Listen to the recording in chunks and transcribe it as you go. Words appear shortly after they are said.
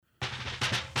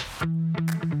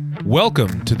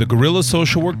Welcome to the Guerrilla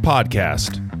Social Work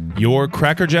Podcast, your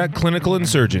crackerjack clinical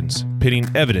insurgents pitting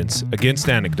evidence against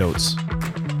anecdotes.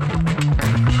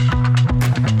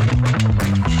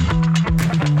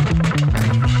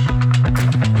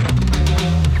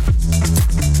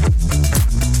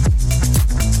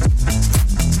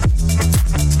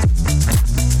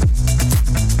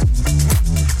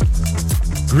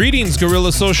 Greetings,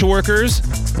 Guerrilla Social Workers.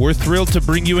 We're thrilled to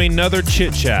bring you another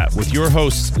Chit Chat with your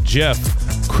hosts, Jeff,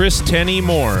 Chris Tenney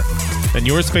Moore, and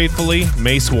yours faithfully,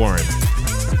 Mace Warren.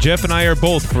 Jeff and I are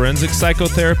both forensic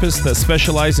psychotherapists that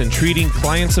specialize in treating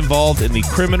clients involved in the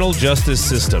criminal justice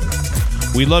system.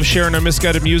 We love sharing our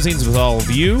misguided musings with all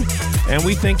of you, and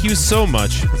we thank you so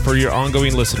much for your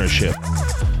ongoing listenership.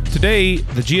 Today,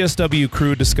 the GSW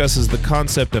crew discusses the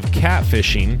concept of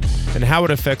catfishing and how it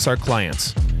affects our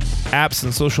clients. Apps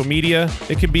and social media,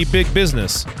 it can be big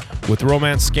business, with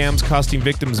romance scams costing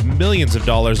victims millions of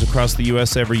dollars across the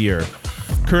U.S. every year.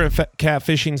 Current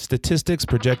catfishing statistics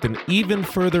project an even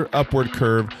further upward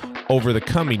curve over the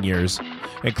coming years,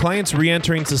 and clients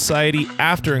re-entering society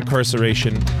after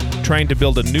incarceration, trying to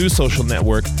build a new social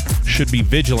network, should be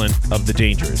vigilant of the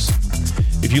dangers.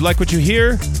 If you like what you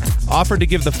hear, offer to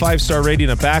give the 5-star rating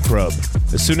a back rub.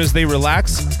 As soon as they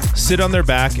relax, sit on their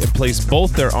back and place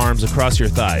both their arms across your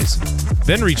thighs.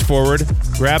 Then reach forward,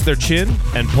 grab their chin,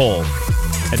 and pull.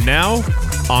 And now,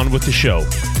 on with the show.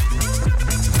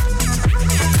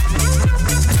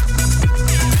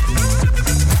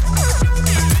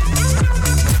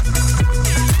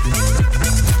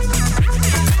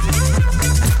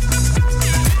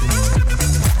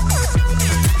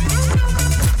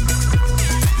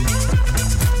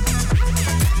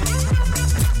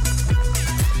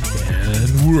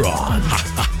 We're on.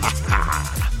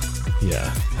 Yeah.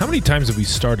 How many times have we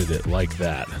started it like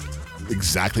that?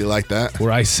 Exactly like that.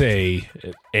 Where I say,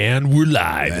 and we're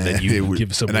live, and then you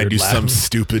give some and weird I do laugh. some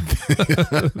stupid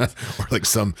or like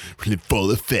some really full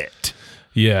effect.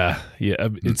 Yeah.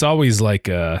 It's always like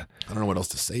I don't know what else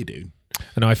to say, dude.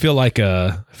 I know. I feel like. Did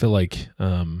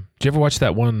you ever watch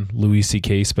that one Louis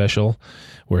C.K. special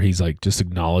where he's like just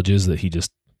acknowledges that he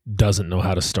just doesn't know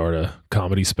how to start a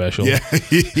comedy special? Yeah.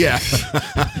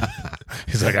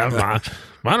 He's like, I don't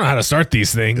know how to start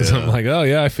these things. Yeah. I'm like, oh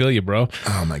yeah, I feel you, bro.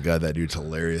 Oh my God, that dude's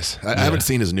hilarious. I haven't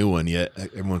seen his new one yet.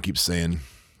 Everyone keeps saying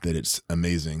that it's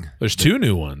amazing. There's two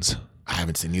new ones. I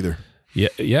haven't seen either.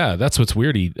 Yeah, that's what's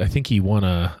weird. I think he won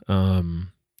a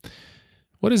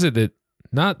what is it that,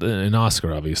 not an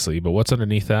Oscar obviously, but what's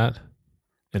underneath that?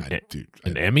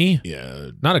 An Emmy?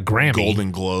 Yeah. Not a Grammy.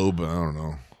 Golden Globe, I don't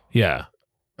know. Yeah.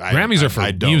 Grammys are for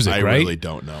music, right? I really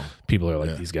don't know. People are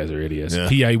like, these guys are idiots. Yeah.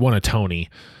 He won a Tony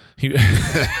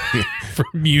for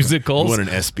musicals. He won an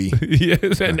ESPY.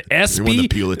 Yes, an ESPY. He won the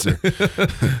Pulitzer.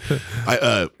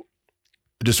 I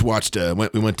just watched.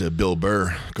 We went to Bill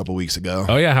Burr a couple weeks ago.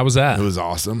 Oh yeah, how was that? It was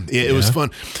awesome. It was fun.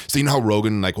 So you know how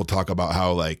Rogan will talk about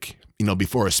how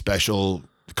before a special,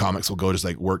 comics will go just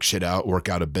work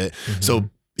out a bit. Mm-hmm.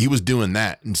 So he was doing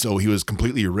that, and so he was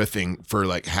completely riffing for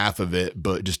half of it,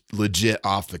 but just legit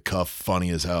off the cuff, funny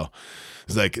as hell.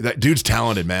 It's like, that dude's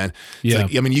talented, man. Yeah.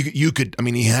 You could.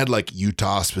 He had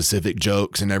Utah specific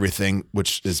jokes and everything,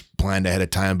 which is planned ahead of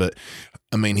time. But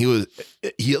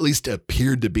he at least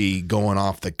appeared to be going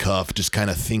off the cuff, just kind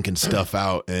of thinking stuff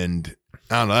out. And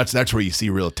I don't know. That's where you see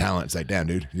real talent. It's like, damn,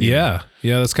 dude. Yeah,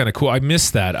 that's kind of cool. I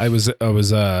missed that. I was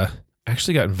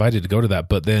actually got invited to go to that,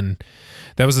 but then.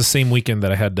 That was the same weekend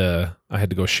that I had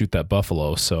to go shoot that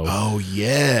buffalo. So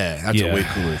that's a way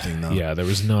cooler thing though. Yeah,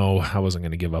 I wasn't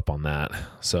going to give up on that.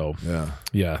 So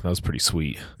yeah, that was pretty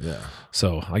sweet. Yeah.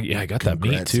 So I got that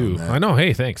meat too. That. I know.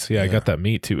 Hey, thanks. Yeah, I got that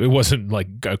meat too. It wasn't like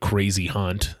a crazy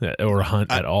hunt or a hunt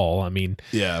at all.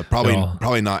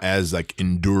 Probably not as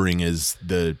enduring as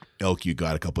the elk you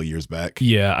got a couple of years back.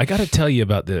 Yeah, I got to tell you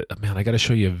about I got to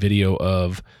show you a video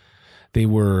of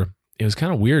it was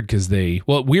kind of weird because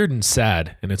weird and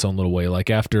sad in its own little way.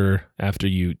 After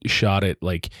you shot it,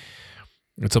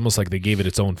 it's almost like they gave it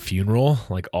its own funeral.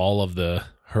 All of the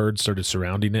herd started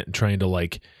surrounding it and trying to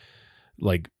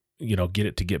get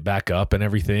it to get back up and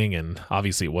everything. And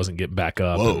obviously it wasn't getting back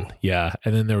up. Whoa.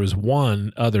 And then there was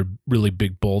one other really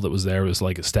big bull that was there. It was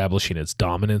establishing its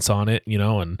dominance on it,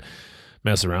 and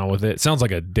mess around with it. It sounds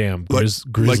like a damn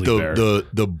grizzly bear.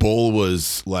 The bull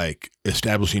was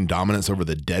establishing dominance over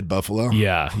the dead buffalo.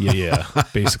 Yeah.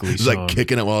 Basically, he's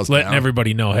kicking it while it's letting down.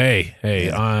 Everybody know, hey,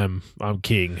 yeah. I'm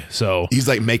king. So he's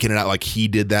making it out like he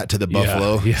did that to the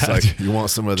buffalo. Yeah. It's you want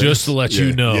some of this? Just to let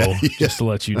you know. Just to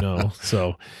let you know.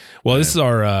 So, this is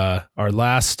our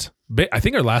last I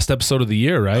think our last episode of the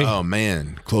year, right? Oh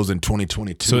man, closing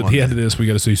 2022. So at the end of this, we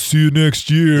got to say, "See you next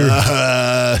year."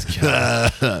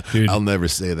 Dude, I'll never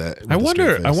say that. I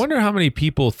wonder how many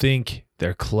people think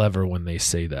they're clever when they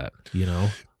say that. You know,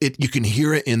 you can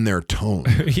hear it in their tone.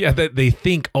 Yeah, that they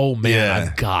think, "Oh man,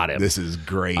 I've got him. This is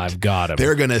great. I've got him."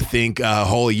 They're gonna think a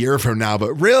whole year from now,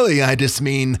 but really, I just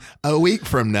mean a week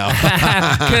from now.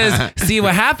 Because see,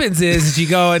 what happens is you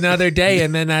go another day,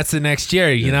 and then that's the next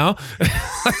year. You know.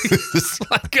 Thanks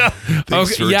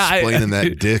for explaining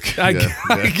that, Dick.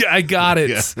 I got it.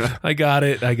 Yeah. I got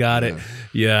it.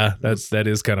 Yeah, that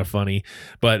is kind of funny.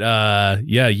 But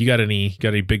yeah, you got any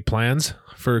big plans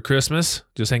for Christmas?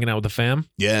 Just hanging out with the fam?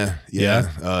 Yeah.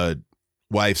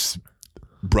 Wife's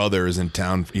brother is in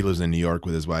town. He lives in New York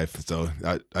with his wife, so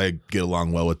I get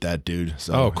along well with that dude.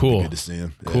 So cool. Good to see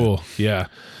him. Yeah. Cool. Yeah.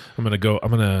 I'm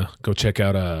gonna go check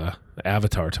out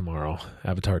Avatar tomorrow.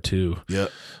 Avatar 2. Yeah. I'm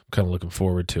kind of looking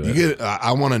forward to it.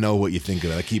 I want to know what you think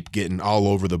of it. I keep getting all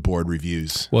over the board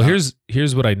reviews. Well, here's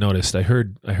what I noticed. I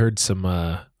heard on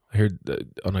a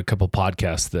couple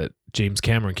podcasts that James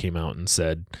Cameron came out and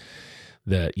said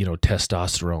that, you know,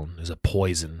 testosterone is a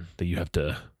poison that you have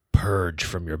to purge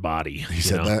from your body. He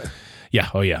said that? Yeah.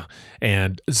 Oh, yeah.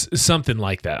 And something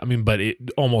like that. I mean, but it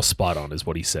almost spot on is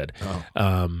what he said.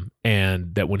 Oh.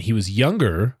 And that when he was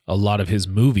younger, a lot of his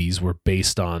movies were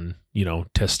based on, you know,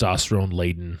 testosterone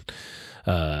laden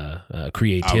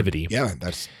creativity. Yeah,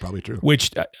 that's probably true.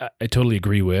 Which I totally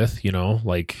agree with, you know,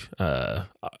 like, I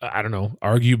don't know,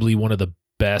 arguably one of the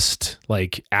best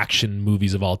like action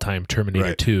movies of all time,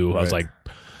 Terminator 2. I was like,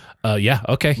 yeah,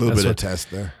 okay. A little bit of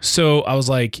test there. So I was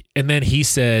like, and then he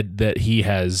said that he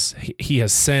has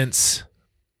since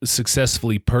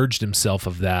successfully purged himself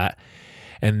of that,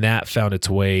 and that found its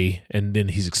way, and then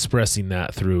he's expressing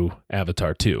that through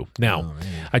Avatar 2. Now,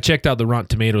 I checked out the Rotten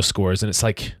Tomato scores, and it's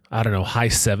like, I don't know, high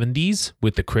 70s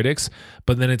with the critics,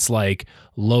 but then it's like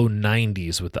low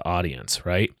 90s with the audience,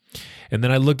 right? And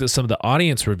then I looked at some of the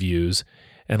audience reviews,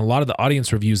 and a lot of the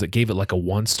audience reviews that gave it like a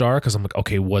 1 star, because I'm like,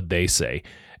 okay, what'd they say?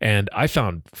 And I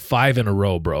found 5 in a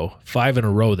row, bro. 5 in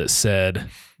a row that said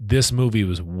this movie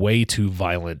was way too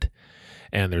violent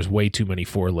and there's way too many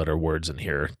 4-letter words in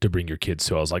here to bring your kids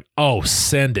to. I was like, oh,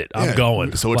 send it. I'm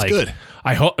going. So it's like, good.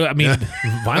 I mean,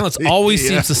 violence always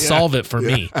seems to solve it for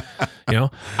me. You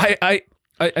know, I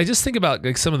just think about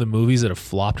like some of the movies that have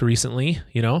flopped recently.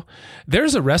 You know,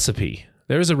 there's a recipe,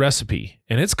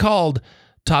 and it's called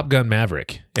Top Gun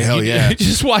Maverick. And Hell yeah. You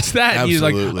just watch that Absolutely.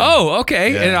 and you're like, oh,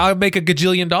 okay. Yeah. And I'll make $1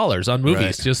 gajillion on movies.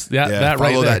 Right. Just that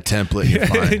follow right there. that template. You're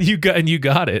fine. and you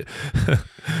got it.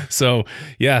 So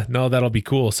yeah, no, that'll be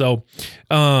cool. So,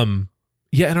 in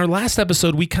our last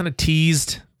episode, we kind of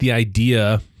teased the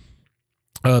idea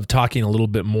of talking a little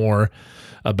bit more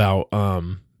about, our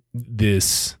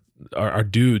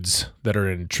dudes that are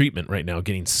in treatment right now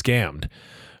getting scammed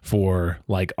for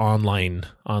like online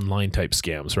type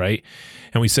scams, right?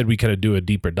 And we said we kind of do a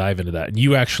deeper dive into that. And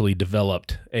you actually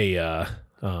developed a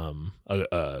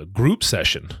group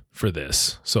session for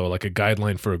this, so like a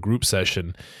guideline for a group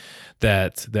session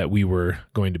that we were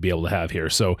going to be able to have here.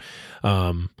 So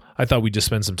I thought we'd just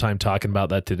spend some time talking about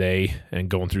that today and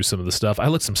going through some of the stuff. I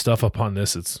looked some stuff up on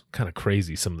this. It's kind of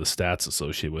crazy, some of the stats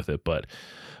associated with it, but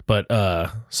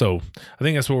so I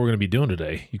think that's what we're going to be doing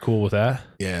today. You cool with that?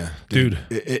 Yeah, dude.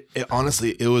 It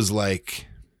honestly, it was like,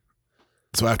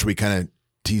 so after we kind of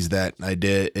teased that, I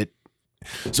did it.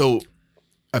 So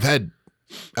I've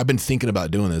been thinking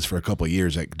about doing this for a couple of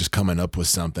years, like just coming up with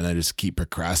something. I just keep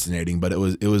procrastinating, but it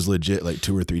was legit like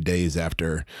 2 or 3 days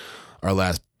after our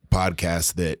last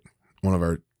podcast that one of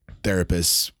our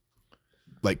therapists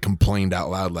like complained out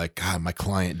loud, like, God, my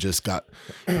client just got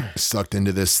sucked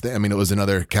into this thing. I mean, it was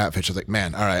another catfish. I was like,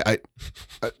 man, all right,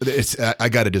 I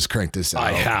got to just crank this out.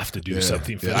 I have to do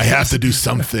something. For I have to do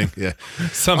something. Yeah,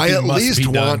 something. I at must least be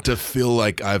done. want to feel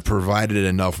like I've provided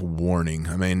enough warning.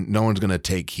 I mean, no one's going to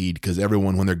take heed because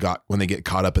everyone, when they get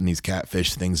caught up in these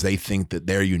catfish things, they think that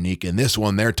they're unique. And this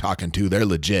one they're talking to, they're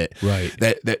legit. Right.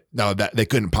 That they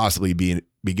couldn't possibly be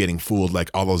getting fooled like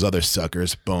all those other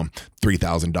suckers. Boom,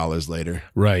 $3,000 later.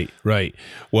 Right.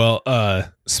 Well,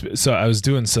 so I was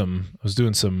doing some,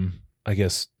 I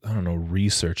guess, I don't know,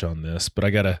 research on this, but I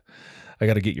gotta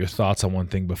get your thoughts on one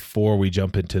thing before we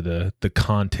jump into the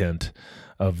content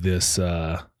of this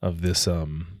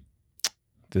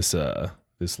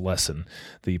lesson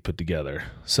that you put together.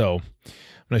 So I'm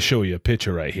gonna show you a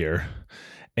picture right here,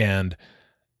 and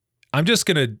I'm just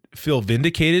gonna feel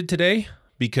vindicated today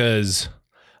because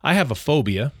I have a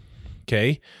phobia,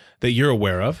 okay, that you're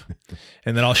aware of,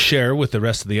 and that I'll share with the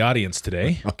rest of the audience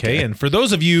today. Okay. And for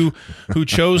those of you who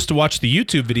chose to watch the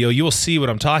YouTube video, you will see what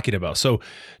I'm talking about. So,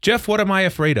 Jeff, what am I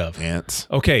afraid of? Ants.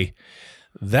 Okay.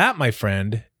 That, my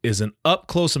friend, is an up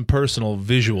close and personal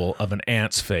visual of an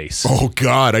ant's face. Oh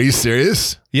God, are you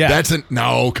serious? Yeah.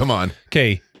 No, come on.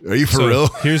 Okay. Are you for real?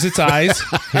 Here's its eyes.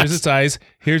 Here's its eyes.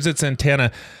 Here's its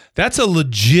antenna. That's a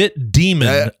legit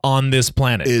demon on this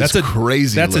planet. That's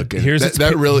crazy looking. Here's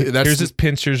its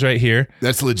pincers right here.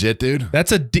 That's legit, dude.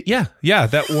 That's yeah.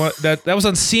 That was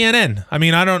on CNN. I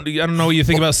mean, I don't know what you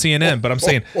think about CNN, but I'm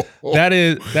saying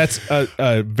that's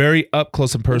a very up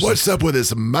close and personal. What's up with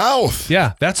his mouth?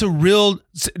 Yeah, that's a real.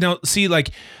 Now, see, like,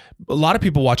 a lot of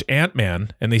people watch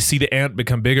Ant-Man and they see the ant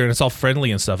become bigger and it's all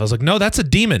friendly and stuff. I was like, no, that's a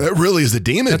demon. That really is a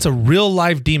demon. That's a real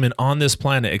live demon on this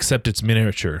planet, except it's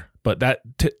miniature. But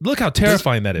look how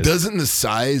terrifying that is. Doesn't the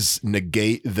size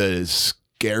negate the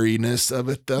scariness of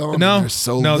it, though? No,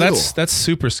 little. That's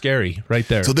super scary right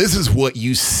there. So this is what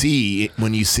you see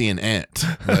when you see an ant.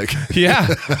 Like, yeah,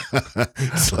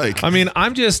 it's like. I mean,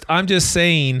 I'm just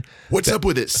saying. What's up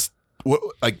with it? What,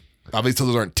 like, obviously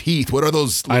those aren't teeth. What are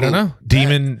those? I don't know.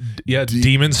 Demon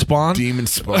spawn. Demon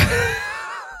spawn.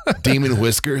 Demon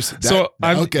whiskers.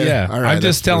 I'm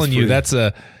just telling you,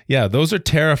 those are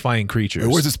terrifying creatures.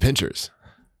 Where's his pinchers?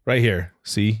 Right here.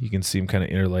 See, you can see them kind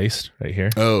of interlaced right here.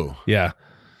 Oh, yeah.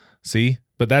 See,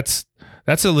 but that's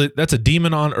a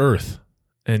demon on Earth,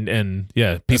 and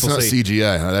yeah, people that's not say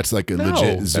CGI. Huh? That's like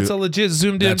legit. That's a legit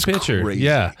zoomed in picture. Crazy.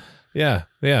 Yeah.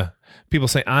 People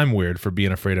say I'm weird for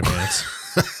being afraid of ants.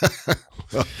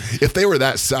 Well, if they were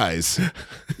that size,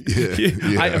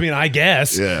 I mean, I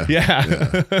guess. Yeah.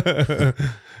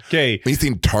 Okay. You've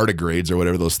seen tardigrades or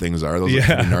whatever those things are. Those are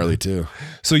pretty gnarly too.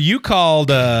 So you called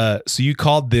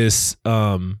this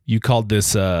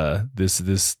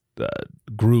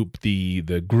group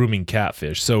the grooming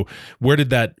catfish. So where did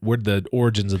the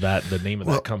origins of that, the name of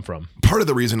that come from? Part of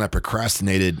the reason I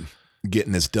procrastinated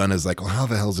getting this done is like, well, how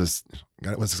the hell is this?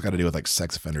 What's this got to do with like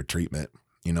sex offender treatment?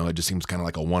 You know, it just seems kind of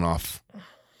like a one-off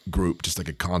group, just like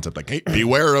a concept, like, hey,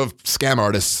 beware of scam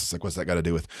artists. Like, what's that got to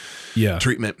do with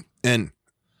treatment? And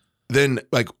then,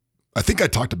 like, I think I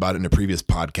talked about it in a previous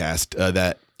podcast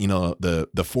that, you know,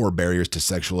 the 4 barriers to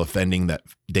sexual offending, that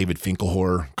David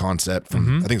Finkelhor concept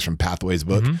from, I think it's from Pathways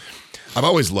book. I've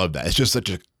always loved that. It's just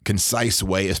such a concise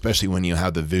way, especially when you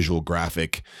have the visual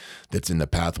graphic that's in the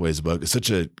Pathways book. It's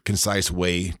such a concise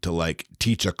way to like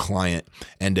teach a client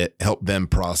and to help them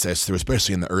process through,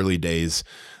 especially in the early days,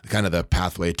 kind of the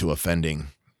pathway to offending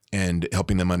and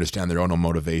helping them understand their own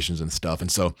motivations and stuff.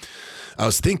 And so I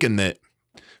was thinking that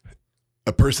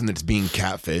a person that's being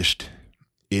catfished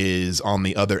is on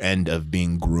the other end of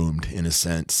being groomed in a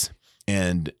sense.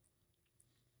 And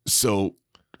so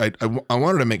I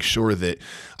wanted to make sure that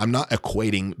I'm not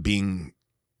equating being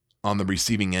on the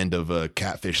receiving end of a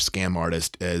catfish scam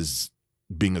artist as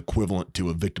being equivalent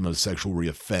to a victim of sexual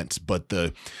reoffense, but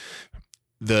the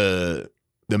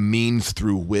means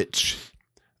through which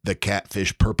the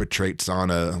catfish perpetrates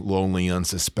on a lonely,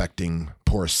 unsuspecting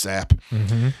poor sap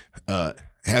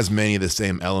has many of the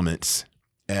same elements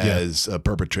as a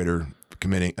perpetrator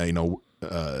committing,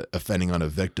 offending on a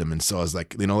victim. And so I was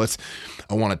like,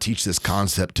 I want to teach this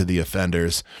concept to the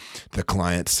offenders, the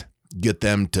clients, get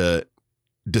them to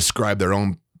describe their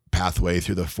own pathway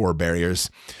through the 4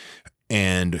 barriers.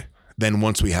 And then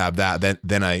once we have that,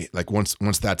 then I like, once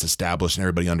that's established and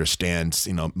everybody understands,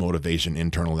 motivation,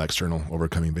 internal, external,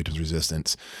 overcoming victim's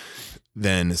resistance,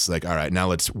 then it's like, all right, now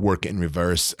let's work it in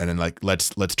reverse. And then like,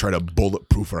 let's try to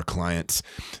bulletproof our clients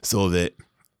so that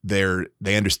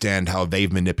they understand how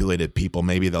they've manipulated people.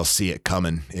 Maybe they'll see it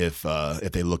coming if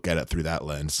they look at it through that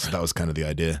lens. That was kind of the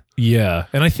idea. Yeah.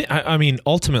 And I mean,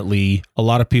 ultimately a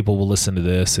lot of people will listen to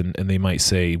this and they might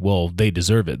say, well, they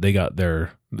deserve it. They got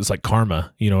it's like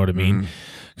karma, you know what I mean?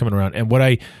 Coming around. And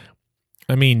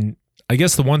I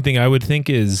guess the one thing I would think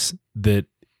is that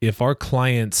if our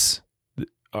clients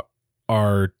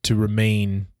are to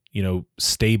remain,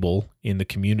 stable in the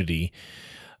community,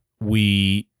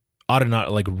 we ought to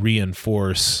not like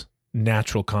reinforce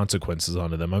natural consequences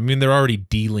onto them. I mean, they're already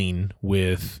dealing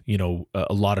with,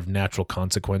 a lot of natural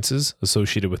consequences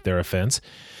associated with their offense.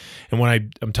 And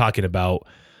when I'm talking about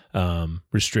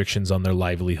restrictions on their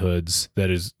livelihoods that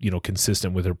is,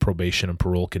 consistent with their probation and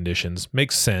parole conditions,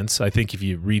 makes sense. I think if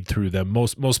you read through them,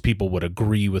 most people would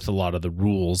agree with a lot of the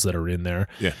rules that are in there.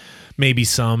 Yeah. Maybe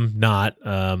some not,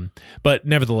 but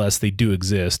nevertheless, they do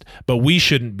exist. But we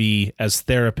shouldn't be, as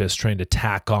therapists, trying to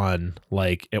tack on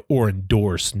or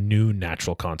endorse new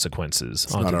natural consequences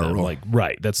onto them. Like,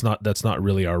 right. That's not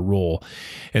really our role.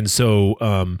 And so,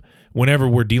 whenever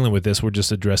we're dealing with this, we're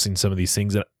just addressing some of these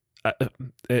things that,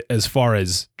 as far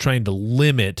as trying to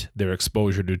limit their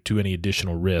exposure to any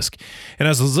additional risk. And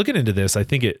as I was looking into this, I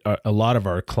think a lot of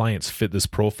our clients fit this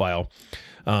profile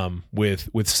with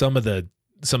some of the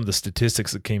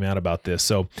statistics that came out about this.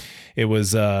 So it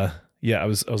was I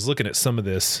was looking at some of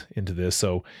this into this.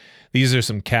 So these are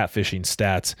some catfishing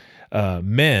stats.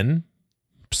 Men,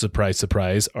 surprise,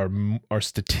 surprise, are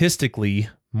statistically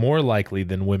more likely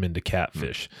than women to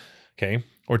catfish. Okay.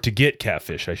 Or to get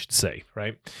catfish, I should say,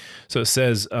 right? So it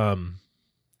says, men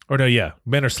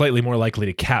are slightly more likely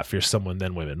to catfish someone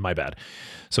than women. My bad.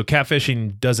 So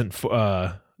catfishing doesn't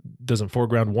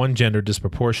foreground one gender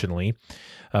disproportionately.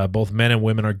 Both men and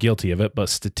women are guilty of it, but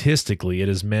statistically, it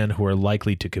is men who are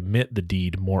likely to commit the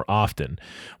deed more often.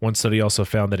 One study also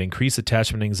found that increased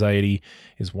attachment anxiety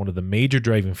is one of the major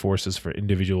driving forces for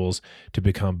individuals to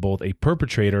become both a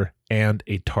perpetrator and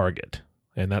a target.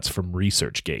 And that's from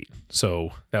ResearchGate.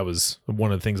 So that was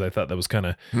one of the things I thought that was kind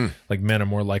of like men are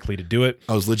more likely to do it.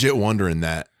 I was legit wondering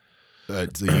that.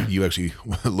 So you actually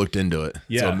looked into it.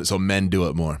 Yeah. So men do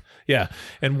it more. Yeah.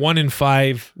 And one in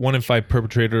five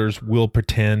perpetrators will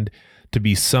pretend to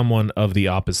be someone of the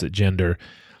opposite gender.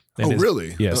 And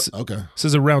really? Yes. Okay. It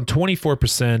says around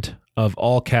 24% of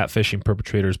all catfishing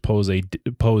perpetrators pose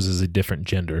as a different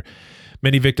gender.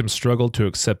 Many victims struggle to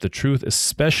accept the truth,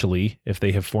 especially if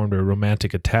they have formed a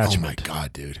romantic attachment. Oh my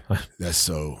God, dude. That's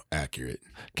so accurate.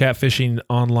 Catfishing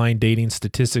online dating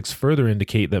statistics further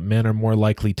indicate that men are more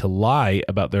likely to lie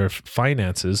about their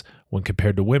finances when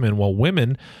compared to women, while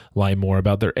women lie more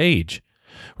about their age.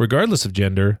 Regardless of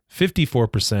gender,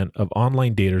 54% of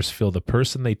online daters feel the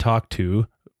person they talk to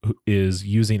is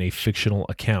using a fictional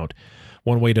account.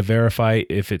 One way to verify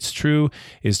if it's true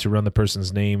is to run the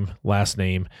person's name, last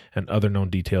name, and other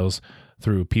known details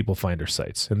through People Finder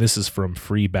sites. And this is from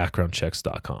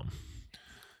freebackgroundchecks.com.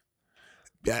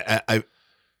 Yeah,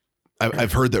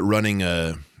 I've heard that running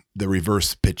the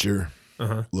reverse picture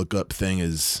lookup thing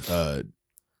is a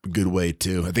good way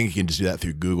too. I think you can just do that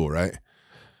through Google, right?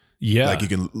 Yeah, like you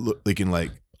can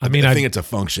like. I mean, I think it's a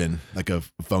function, like a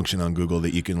function on Google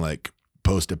that you can like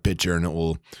post a picture and it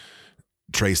will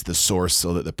trace the source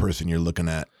so that the person you're looking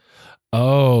at.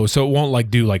 Oh, so it won't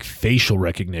like do like facial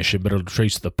recognition, but it'll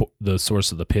trace the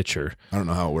source of the picture. I don't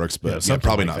know how it works, but yeah,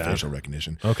 probably like not that. facial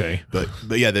recognition. Okay, but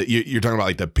yeah, you're talking about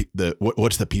like the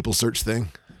what's the people search thing?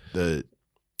 It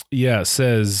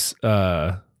says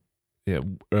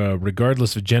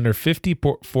regardless of gender,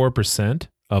 54%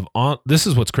 of this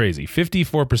is what's crazy.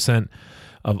 54%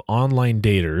 of online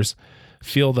daters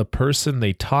feel the person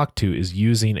they talk to is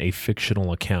using a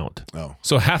fictional account. Oh,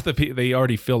 so half the people, they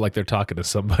already feel like they're talking to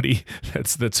somebody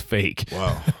that's fake.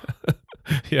 Wow.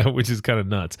 Yeah, which is kind of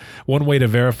nuts. One way to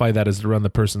verify that is to run the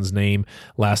person's name,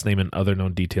 last name, and other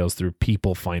known details through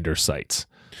People Finder sites.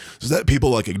 So is that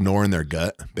people like ignoring their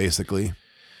gut, basically?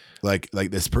 Like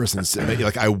this person,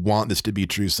 like I want this to be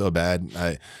true so bad.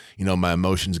 My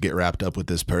emotions get wrapped up with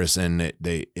this person.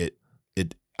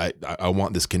 I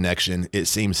want this connection. It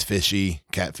seems fishy,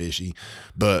 catfishy,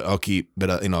 but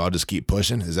I'll just keep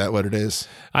pushing. Is that what it is?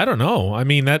 I don't know. I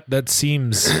mean, that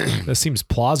seems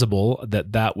plausible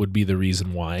that would be the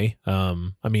reason why.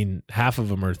 I mean, half of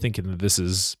them are thinking that this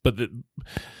is, but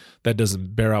that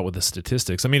doesn't bear out with the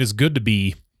statistics. I mean, it's good to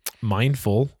be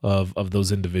mindful of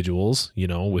those individuals,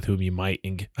 with whom you might.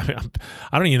 I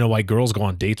don't even know why girls go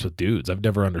on dates with dudes. I've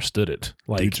never understood it.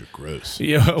 Like, dudes are gross.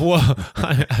 Yeah, well,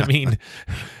 I mean,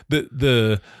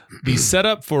 the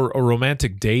setup for a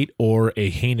romantic date or a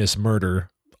heinous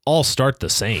murder all start the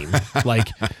same. Like,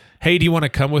 hey, do you want to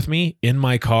come with me in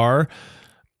my car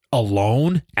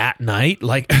alone at night?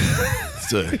 Like.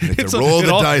 It's a roll of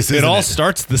the dice. It all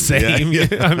starts the same. Yeah.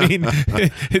 I mean,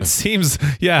 it seems.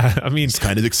 Yeah, I mean, it's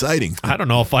kind of exciting. I don't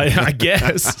know if I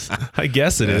guess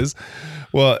it is.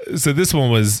 Well, so this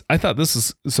one was. I thought this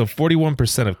was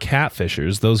 41% of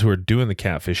catfishers, those who are doing the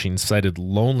catfishing, cited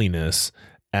loneliness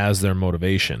as their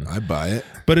motivation. I buy it,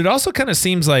 but it also kind of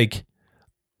seems like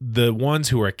the ones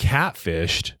who are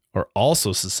catfished are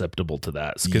also susceptible to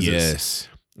that. Yes,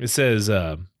 it says.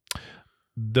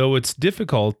 Though it's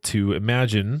difficult to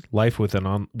imagine life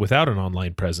without an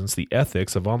online presence, the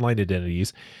ethics of online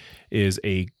identities is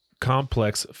a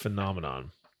complex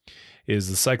phenomenon. It is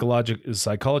the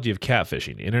psychology of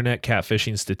catfishing. Internet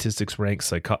catfishing statistics rank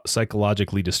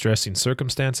psychologically distressing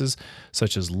circumstances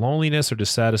such as loneliness or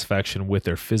dissatisfaction with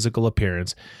their physical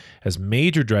appearance as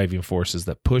major driving forces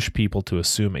that push people to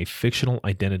assume a fictional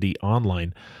identity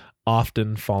online,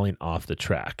 often falling off the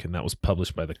track. And that was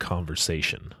published by The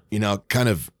Conversation. Kind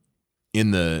of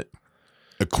in the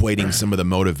equating some of the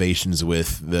motivations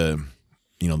with the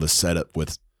setup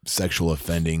with sexual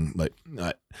offending, like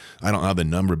I don't have the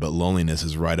number, but loneliness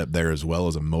is right up there as well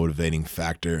as a motivating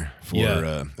factor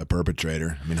for a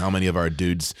perpetrator. I mean, how many of our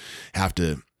dudes have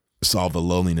to solve the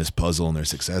loneliness puzzle in their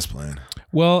success plan?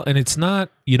 Well, and it's not,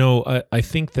 I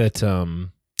think that,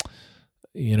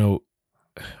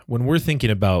 when we're thinking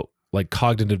about like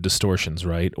cognitive distortions,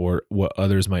 right, or what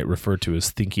others might refer to as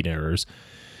thinking errors,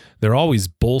 they're always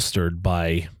bolstered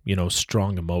by,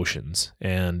 strong emotions.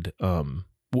 And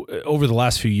over the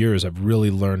last few years, I've really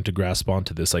learned to grasp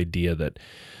onto this idea that,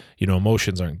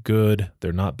 emotions aren't good,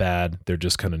 they're not bad, they're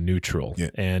just kind of neutral.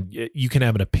 Yeah. And you can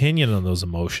have an opinion on those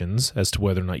emotions as to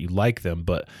whether or not you like them,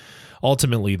 but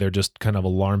ultimately they're just kind of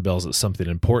alarm bells that something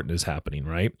important is happening,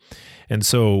 right? And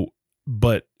so,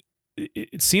 but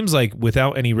it seems like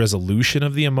without any resolution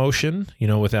of the emotion,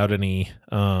 without any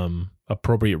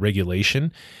appropriate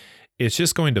regulation, it's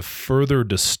just going to further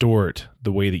distort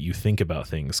the way that you think about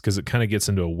things, because it kind of gets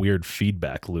into a weird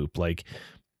feedback loop. Like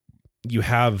you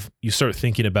start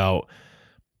thinking about,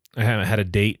 I haven't had a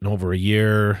date in over a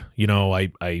year.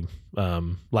 I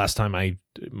last time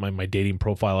my dating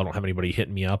profile, I don't have anybody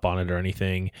hitting me up on it or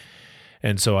anything.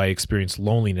 And so I experienced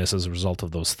loneliness as a result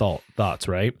of those thoughts,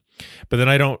 right? But then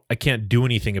I can't do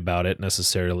anything about it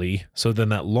necessarily. So then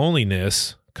that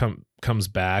loneliness comes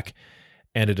back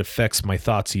and it affects my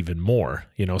thoughts even more,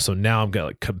 so now I'm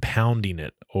like compounding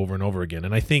it over and over again.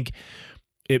 And I think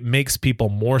it makes people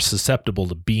more susceptible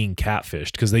to being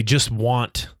catfished because they just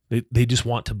want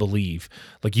to believe,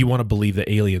 like you want to believe that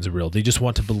aliens are real. They just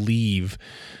want to believe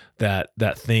that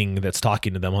thing that's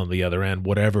talking to them on the other end,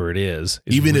 whatever it is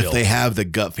even real. If they have the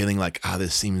gut feeling like,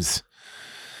 this seems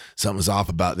something's off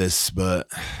about this, but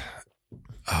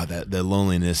that the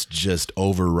loneliness just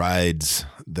overrides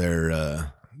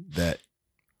their that,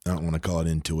 I don't want to call it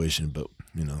intuition, but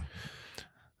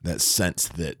that sense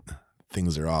that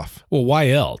things are off. Well, why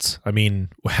else? I mean,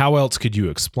 how else could you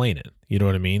explain it? You know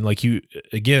what I mean? Like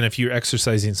if you're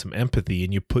exercising some empathy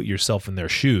and you put yourself in their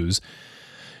shoes,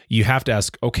 you have to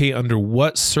ask, okay, under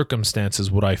what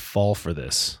circumstances would I fall for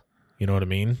this? You know what I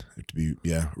mean? To be,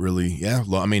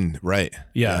 I mean, right.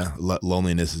 Yeah.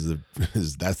 Loneliness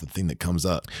is that's the thing that comes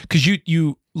up. Because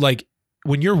you like,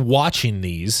 when you're watching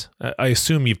these, I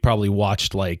assume you've probably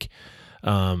watched like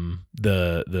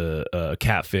the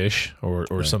Catfish or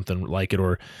right. something like it,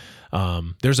 or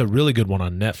there's a really good one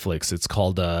on Netflix. It's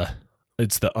called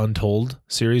it's the Untold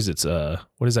series. It's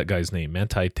what is that guy's name?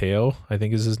 Manti Te'o, I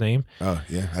think is his name. Oh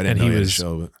yeah, I didn't know he had a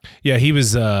show. But. Yeah, he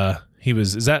was.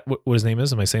 Is that what his name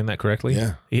is? Am I saying that correctly?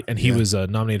 Yeah. He was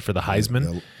nominated for the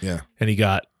Heisman. Yeah. And he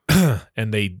got,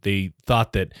 and they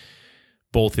thought that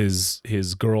both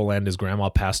his girl and his grandma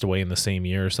passed away in the same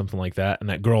year or something like that. And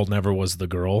that girl never was the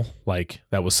girl. Like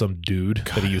that was some dude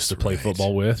that he used to play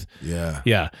football with. Yeah.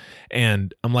 Yeah.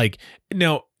 And I'm like,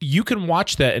 now you can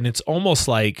watch that and it's almost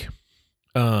like,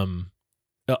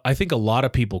 I think a lot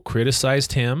of people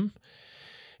criticized him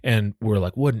and were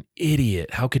like, what an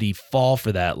idiot. How could he fall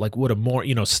for that? Like what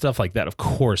a stuff like that. Of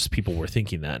course, people were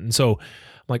thinking that. And so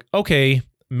I'm like, okay,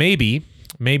 maybe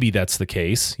that's the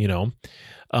case,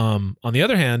 On the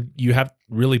other hand, you have to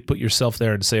really put yourself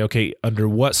there and say, okay, under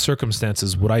what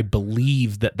circumstances would I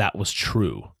believe that was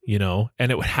true, And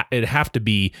it'd have to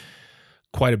be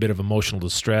quite a bit of emotional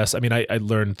distress. I mean, I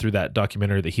learned through that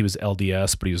documentary that he was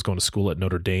LDS, but he was going to school at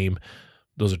Notre Dame.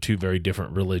 Those are two very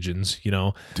different religions,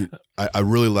 Dude, I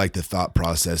really like the thought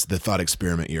process, the thought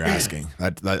experiment you're asking. I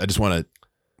just want to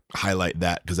highlight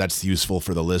that because that's useful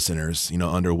for the listeners.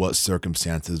 Under what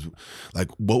circumstances, like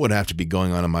what would have to be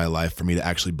going on in my life for me to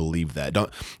actually believe that?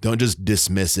 Don't just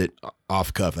dismiss it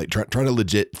off cuff. Like try to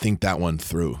legit think that one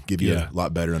through. Give you a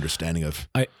lot better understanding of.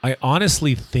 I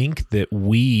honestly think that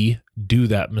we do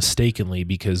that mistakenly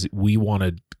because we want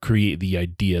to create the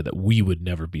idea that we would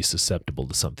never be susceptible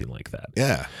to something like that.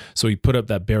 Yeah. So we put up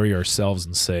that barrier ourselves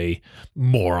and say,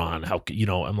 moron, how,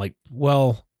 I'm like,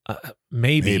 well,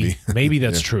 maybe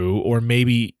that's true. Or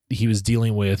maybe he was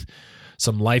dealing with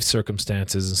some life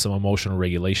circumstances and some emotional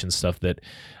regulation stuff that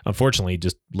unfortunately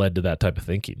just led to that type of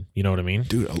thinking. You know what I mean?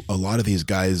 Dude, a lot of these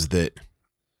guys that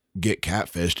get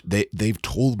catfished, they've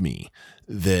told me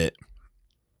that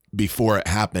before it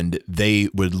happened, they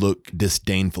would look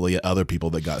disdainfully at other people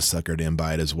that got suckered in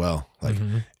by it as well. Like,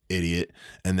 idiot.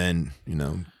 And then,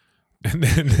 and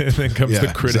then comes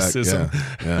the criticism.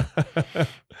 Exactly. Yeah.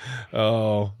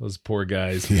 Oh, those poor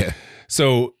guys. Yeah.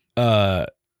 So,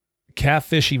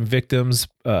 catfishing victims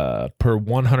per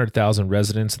 100,000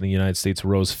 residents in the United States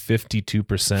rose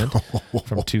 52%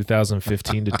 from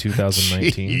 2015 to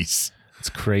 2019. Jeez. It's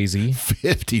crazy.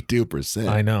 52%.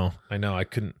 I know. I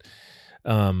couldn't.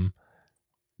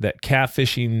 That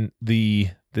catfishing,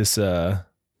 this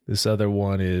This other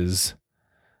one is,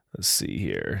 let's see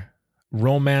here.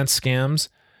 Romance scams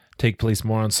take place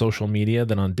more on social media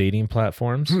than on dating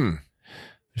platforms. I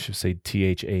should say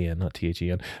THAN, not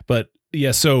THEN. But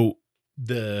yeah, so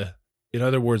in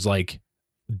other words, like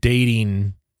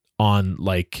dating on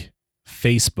like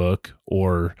Facebook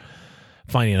or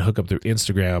finding a hookup through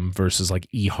Instagram versus like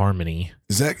eHarmony.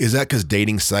 Is that because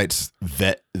dating sites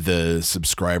vet the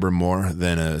subscriber more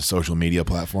than a social media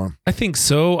platform? I think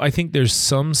so. I think there's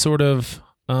some sort of,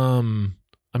 I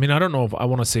mean, I don't know if I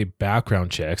want to say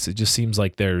background checks. It just seems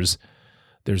like there's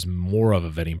more of a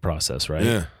vetting process,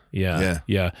 right?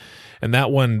 Yeah. And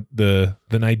that one, the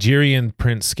Nigerian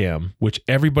prince scam, which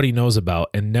everybody knows about,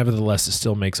 and nevertheless it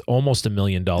still makes almost $1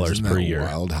 million per year.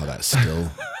 Wild how that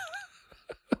still.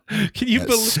 Can you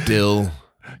believe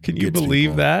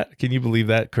that? Can you believe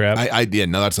that crap? No,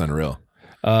 that's unreal.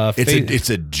 It's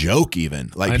a joke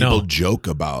even. Like people joke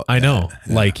about. I know.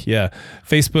 Yeah. Like, yeah.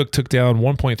 Facebook took down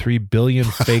 1.3 billion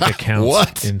fake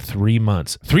accounts in 3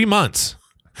 months. 3 months.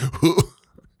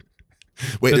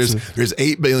 Wait, there's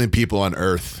 8 billion people on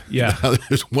Earth. Yeah. Now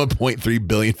there's 1.3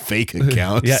 billion fake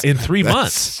accounts. Yeah, in 3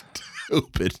 months.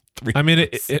 Stupid. I mean,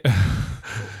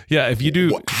 yeah, if you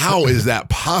do. How is that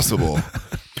possible?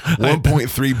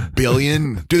 1.3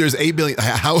 billion? Dude, there's 8 billion.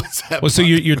 How is that? Well, so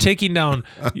you're taking down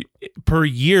per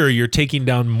year, you're taking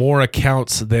down more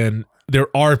accounts than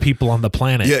there are people on the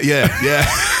planet. Yeah.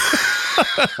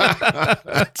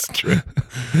 That's true.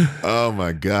 Oh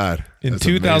my God. In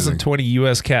 2020,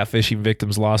 U.S. catfishing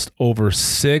victims lost over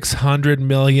 $600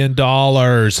 million in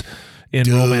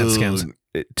romance scams.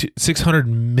 $600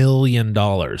 million.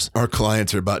 Our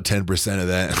clients are about 10% of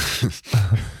that.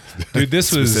 Dude,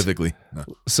 this was specifically. No.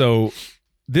 So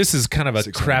this is kind of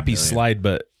a crappy slide,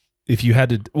 but if you had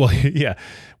to,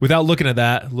 without looking at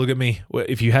that, look at me.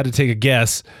 If you had to take a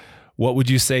guess, what would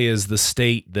you say is the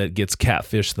state that gets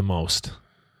catfished the most?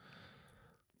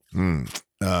 Well,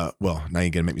 now you're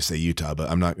gonna make me say Utah, but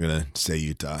I'm not gonna say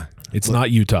Utah. It's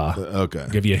not Utah. Okay, I'll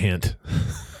give you a hint.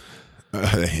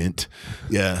 A hint.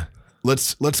 Yeah.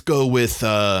 Let's go with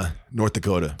North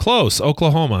Dakota. Close.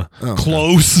 Oklahoma. Oh,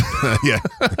 close. Yeah.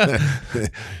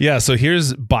 Yeah. So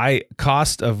here's by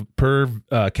cost of per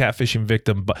catfishing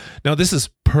victim. Now this is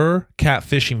per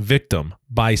catfishing victim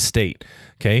by state.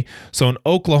 Okay. So in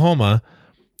Oklahoma,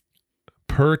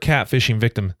 per catfishing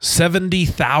victim,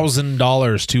 $70,000,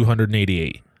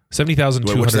 $288.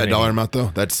 $70,288. What's that dollar amount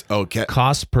though? That's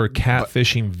cost per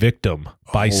catfishing victim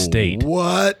by state.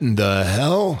 What in the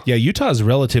hell? Yeah, Utah is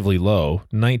relatively low,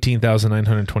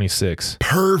 $19,926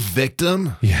 per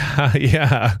victim.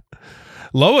 Yeah.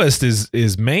 Lowest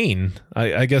is Maine.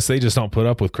 I guess they just don't put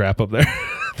up with crap up there.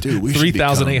 Dude, we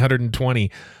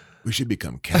 $3,820. We should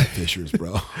become catfishers,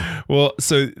 bro. Well,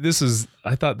 so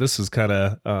I thought this was kind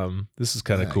of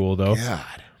cool though.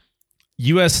 God.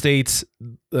 U.S. states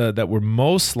that were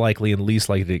most likely and least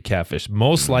likely to catfish.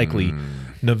 Most likely,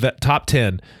 top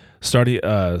 10,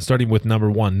 starting with number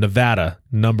 1, Nevada,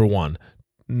 number 1.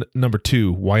 Number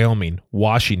 2, Wyoming,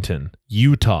 Washington,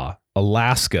 Utah,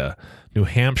 Alaska, New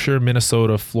Hampshire,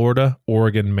 Minnesota, Florida,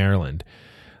 Oregon, Maryland.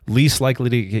 Least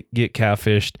likely to get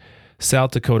catfished,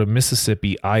 South Dakota,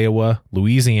 Mississippi, Iowa,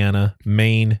 Louisiana,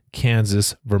 Maine,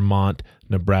 Kansas, Vermont,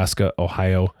 Nebraska,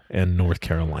 Ohio, and North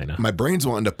Carolina. My brain's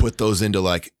wanting to put those into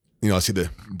like, I see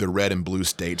the red and blue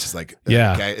states. It's like,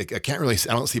 I can't really,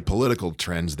 I don't see political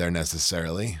trends there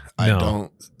necessarily. I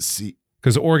don't see.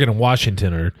 Because Oregon and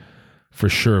Washington are for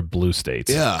sure blue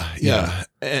states. Yeah.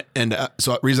 And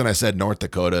so the reason I said North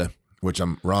Dakota, which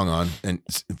I'm wrong on, and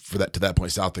to that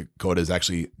point, South Dakota is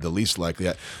actually the least likely.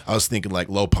 I was thinking like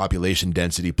low population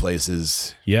density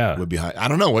places. Would be high. I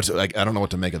don't know I don't know what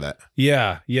to make of that.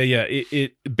 Yeah.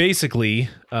 It basically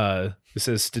it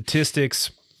says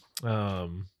statistics.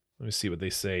 Let me see what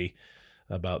they say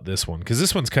about this one, because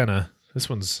this one's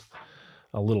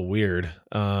a little weird.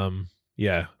 I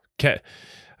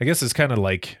guess it's kind of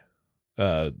like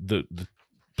the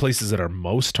places that are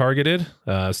most targeted.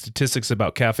 Statistics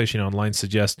about catfishing online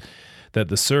suggest that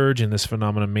the surge in this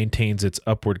phenomenon maintains its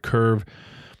upward curve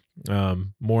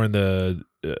more in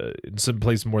some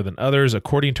places more than others.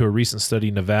 According to a recent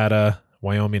study, Nevada,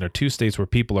 Wyoming are 2 states where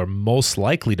people are most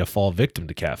likely to fall victim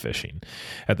to catfishing.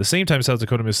 At the same time, South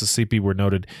Dakota, Mississippi were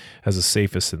noted as the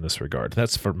safest in this regard.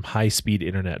 That's from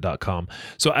highspeedinternet.com.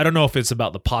 So I don't know if it's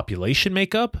about the population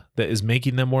makeup that is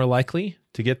making them more likely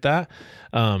to get that.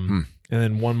 And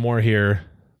then one more here.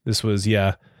 This was,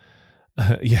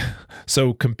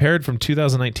 So compared from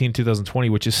 2019, 2020,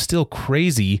 which is still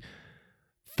crazy,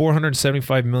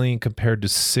 $475 million compared to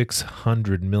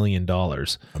 $600 million.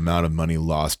 Amount of money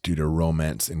lost due to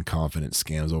romance and confidence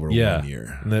scams over 1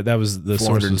 year. And that was the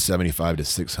 475 to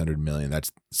 600 million.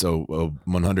 That's so a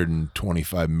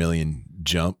 125 million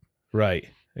jump. Right.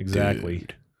 Exactly.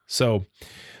 Dude. So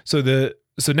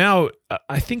now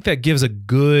I think that gives a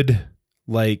good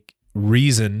like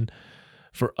reason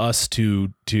for us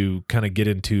to kind of get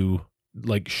into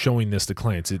like showing this to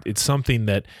clients. It's something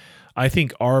that I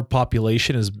think our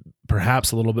population is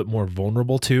perhaps a little bit more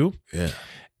vulnerable to. Yeah.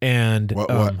 And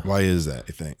why is that,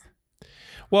 I think?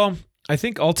 Well, I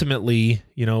think ultimately,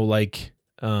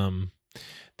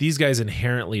 these guys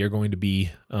inherently are going to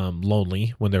be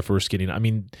lonely when they're first getting, I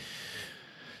mean,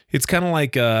 it's kind of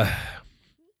like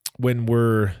when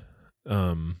we're,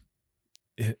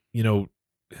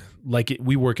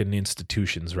 we work in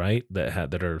institutions, right?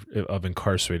 That are of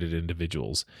incarcerated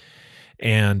individuals.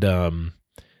 And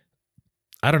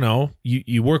I don't know,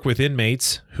 you work with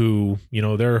inmates who,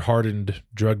 they're hardened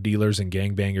drug dealers and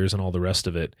gangbangers and all the rest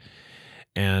of it.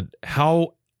 And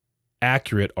how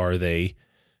accurate are they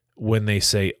when they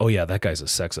say, oh yeah, that guy's a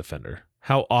sex offender?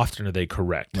 How often are they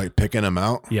correct? Like picking them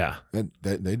out? Yeah.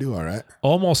 They do all right.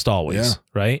 Almost always,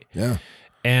 right? Yeah.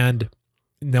 And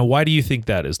now why do you think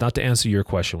that is? Not to answer your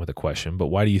question with a question, but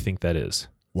why do you think that is?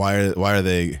 Why are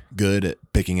they good at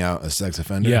picking out a sex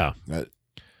offender? Yeah.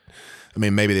 I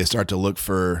mean, maybe they start to look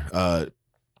for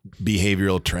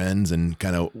behavioral trends and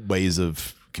kind of ways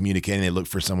of communicating. They look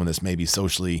for someone that's maybe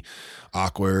socially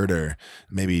awkward or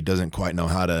maybe doesn't quite know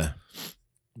how to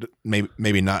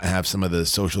maybe not have some of the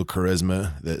social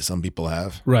charisma that some people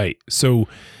have. Right. So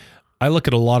I look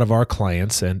at a lot of our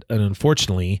clients and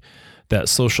unfortunately that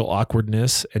social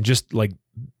awkwardness and just like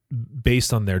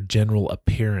based on their general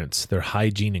appearance, their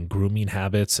hygiene and grooming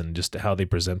habits and just how they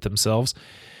present themselves,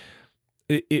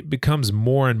 it becomes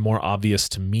more and more obvious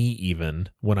to me even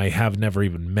when I have never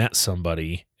even met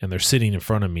somebody and they're sitting in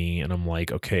front of me and I'm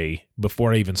like, okay,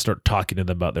 before I even start talking to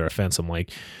them about their offense, I'm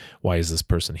like, why is this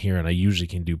person here? And I usually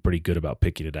can do pretty good about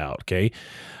picking it out, okay?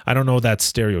 I don't know that's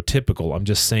stereotypical. I'm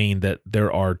just saying that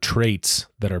there are traits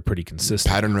that are pretty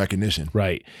consistent. Pattern recognition.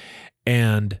 Right.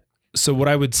 And so what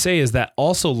I would say is that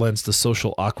also lends to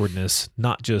social awkwardness,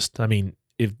 not just, I mean,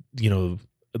 if,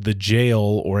 the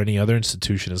jail or any other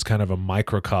institution is kind of a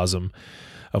microcosm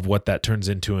of what that turns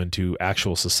into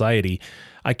actual society.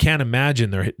 I can't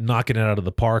imagine they're knocking it out of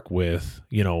the park with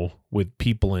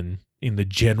people in the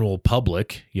general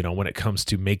public, when it comes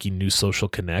to making new social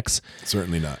connects.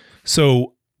 Certainly not.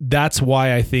 So that's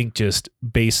why I think just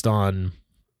based on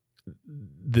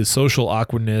the social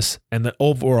awkwardness and the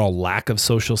overall lack of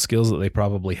social skills that they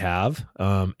probably have,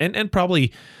 and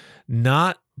probably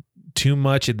not too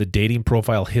much in the dating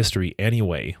profile history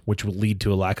anyway, which will lead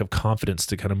to a lack of confidence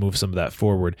to kind of move some of that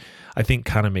forward, I think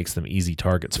kind of makes them easy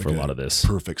targets for a lot of this.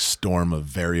 Perfect storm of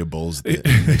variables that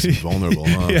makes them vulnerable.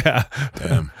 Huh? Yeah.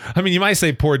 Damn. I mean, you might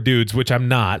say poor dudes, which I'm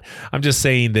not. I'm just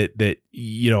saying that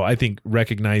I think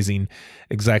recognizing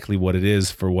exactly what it is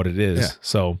for what it is. Yeah.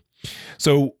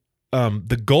 So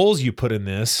the goals you put in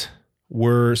this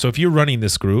were, so if you're running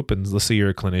this group and let's say you're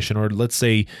a clinician or let's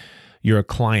say you're a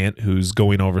client who's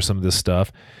going over some of this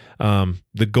stuff.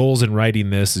 The goals in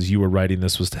writing this, as you were writing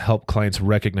this, was to help clients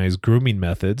recognize grooming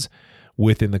methods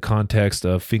within the context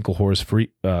of Finkelhor's 4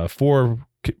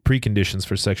 preconditions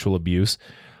for sexual abuse.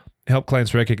 Help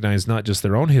clients recognize not just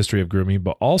their own history of grooming,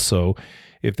 but also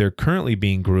if they're currently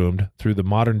being groomed through the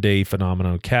modern day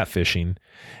phenomenon of catfishing.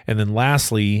 And then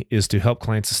lastly is to help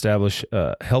clients establish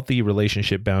healthy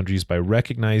relationship boundaries by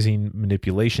recognizing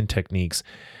manipulation techniques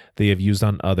they have used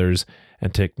on others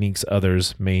and techniques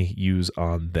others may use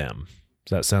on them.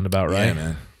 Does that sound about right? Yeah,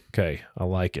 man. Okay. I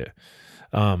like it.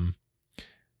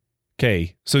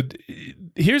 Okay. So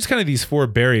here's kind of these 4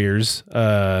 barriers.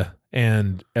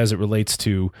 And as it relates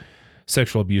to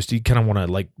sexual abuse, do you kind of want to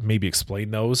like maybe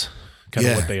explain those kind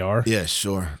of what they are? Yeah,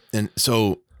 sure. And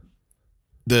so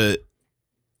the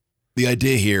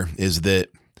idea here is that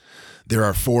there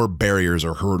are 4 barriers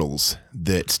or hurdles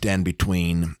that stand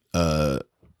between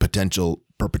potential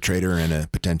perpetrator and a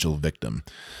potential victim.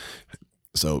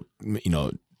 So,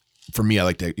 for me, I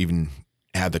like to even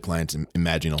have the clients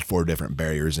imagine 4 different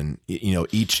barriers, and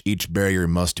each barrier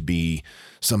must be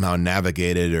somehow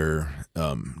navigated or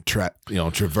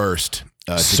traversed,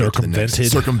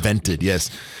 circumvented. Yes.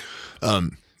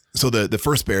 So the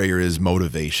first barrier is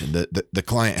motivation. The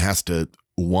client has to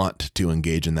want to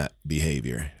engage in that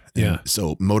behavior. And yeah.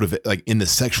 So like in the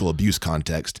sexual abuse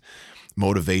context,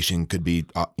 motivation could be,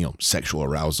 sexual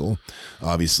arousal.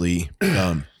 Obviously,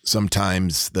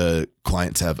 sometimes the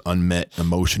clients have unmet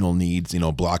emotional needs,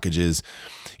 blockages,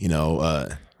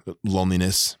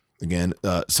 loneliness, again,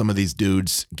 some of these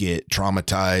dudes get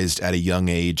traumatized at a young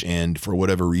age, and for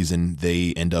whatever reason,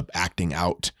 they end up acting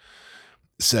out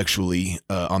sexually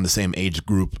on the same age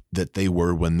group that they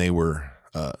were when they were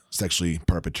sexually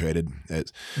perpetrated.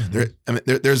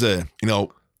 There's a,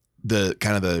 the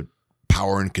kind of the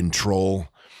power and control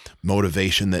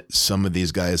motivation that some of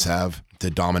these guys have to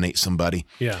dominate somebody.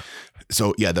 Yeah.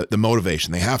 So yeah, the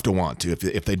motivation, they have to want to.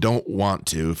 If they don't want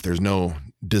to, if there's no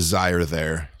desire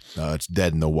there, it's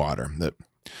dead in the water.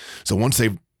 So once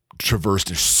they've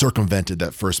traversed or circumvented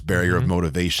that first barrier of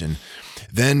motivation,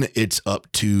 then it's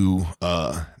up to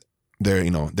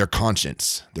their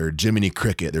conscience, their Jiminy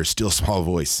Cricket, their still small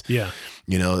voice. Yeah.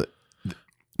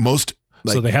 Most,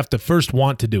 like, so they have to first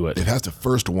want to do it. It has to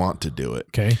first want to do it.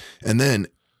 Okay. And then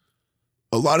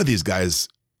a lot of these guys,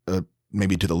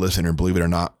 maybe to the listener, believe it or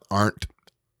not, aren't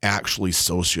actually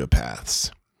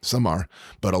sociopaths. Some are,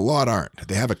 but a lot aren't.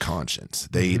 They have a conscience.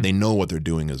 They know what they're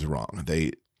doing is wrong.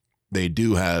 They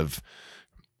do have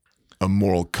a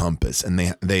moral compass, and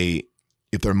they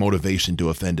if their motivation to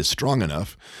offend is strong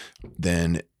enough,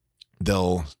 then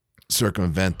they'll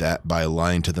circumvent that by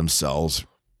lying to themselves,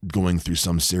 going through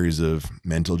some series of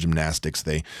mental gymnastics.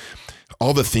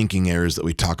 All the thinking errors that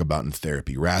we talk about in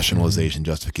therapy, rationalization,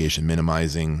 justification,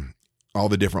 minimizing, all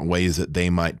the different ways that they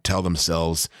might tell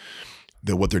themselves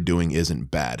that what they're doing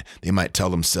isn't bad. They might tell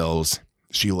themselves,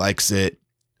 she likes it,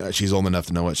 she's old enough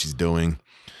to know what she's doing,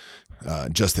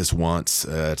 just this once,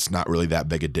 it's not really that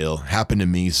big a deal. Happened to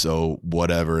me, so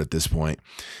whatever at this point.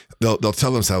 They'll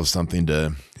tell themselves something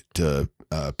to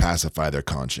pacify their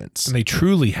conscience. And they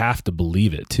truly have to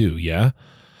believe it too, yeah?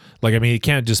 Like, I mean, it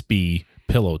can't just be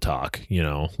pillow talk,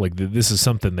 Like, this is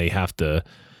something they have to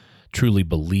truly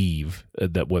believe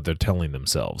that what they're telling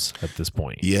themselves at this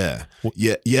point. Yeah.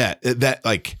 That,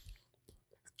 like,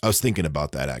 I was thinking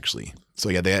about that actually. So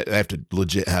yeah, they have to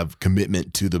legit have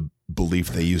commitment to the belief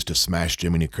they used to smash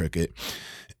Jiminy Cricket,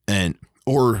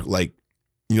 or like,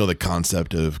 the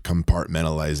concept of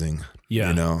compartmentalizing. Yeah.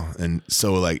 And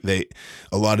so like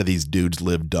a lot of these dudes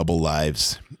live double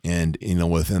lives, and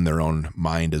within their own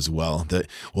mind as well. That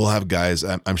we'll have guys.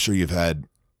 I'm sure you've had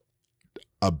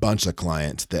a bunch of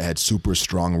clients that had super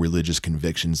strong religious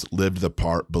convictions, lived the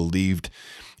part, believed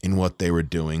in what they were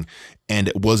doing, and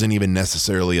it wasn't even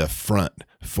necessarily a front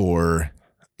for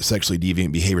sexually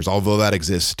deviant behaviors, although that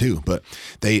exists too. But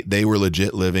they were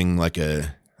legit living like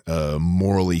a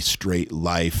morally straight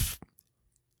life,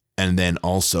 and then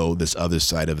also this other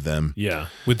side of them. Yeah,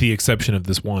 with the exception of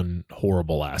this one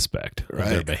horrible aspect of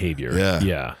their behavior.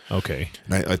 Yeah. Okay.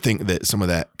 And I think that some of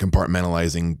that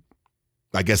compartmentalizing,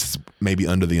 I guess it's maybe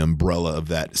under the umbrella of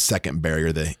that second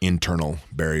barrier, the internal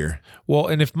barrier. Well,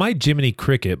 and if my Jiminy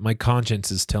Cricket, my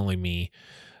conscience is telling me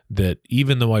that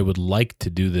even though I would like to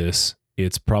do this,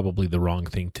 it's probably the wrong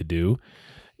thing to do.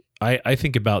 I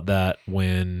think about that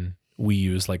when we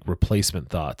use like replacement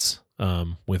thoughts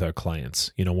with our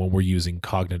clients, when we're using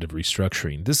cognitive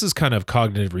restructuring. This is kind of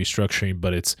cognitive restructuring,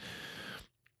 but it's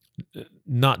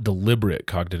not deliberate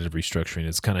cognitive restructuring.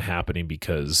 It's kind of happening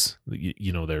because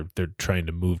they're trying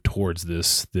to move towards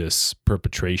this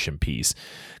perpetration piece.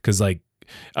 Because like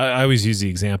I always use the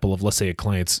example of, let's say a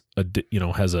client's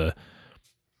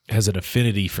has an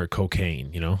affinity for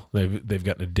cocaine. They've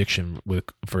got an addiction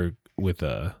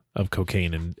of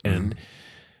cocaine, and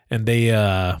they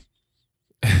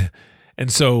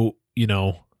and so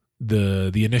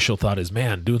the initial thought is,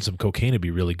 man, doing some cocaine would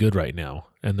be really good right now.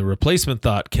 And the replacement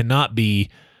thought cannot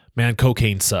be, man,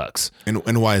 cocaine sucks.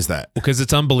 And why is that? Because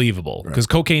it's unbelievable. Because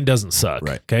cocaine doesn't suck.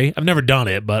 Right. Okay. I've never done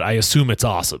it, but I assume it's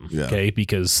awesome. Yeah. Okay.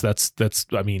 Because that's,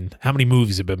 how many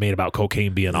movies have been made about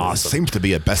cocaine being awesome? It seems to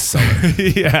be a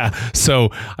bestseller. Yeah. So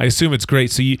I assume it's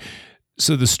great.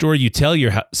 So the story you tell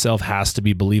yourself has to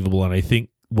be believable. And I think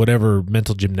whatever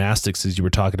mental gymnastics is you were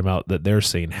talking about that they're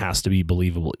saying has to be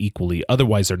believable equally.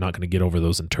 Otherwise, they're not going to get over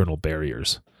those internal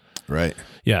barriers. Right.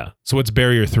 Yeah. So what's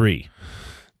barrier 3?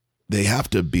 They have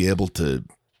to be able to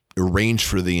arrange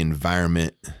for the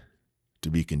environment to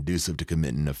be conducive to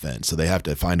committing an offense. So they have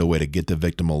to find a way to get the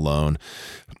victim alone.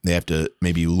 They have to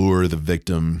maybe lure the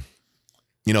victim,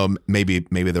 maybe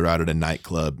they're out at a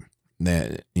nightclub,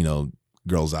 that,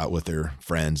 girl's out with their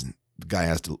friends, and the guy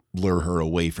has to lure her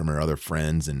away from her other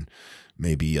friends and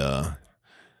maybe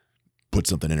put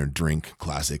something in her drink,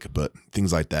 classic, but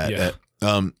things like that.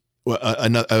 Yeah.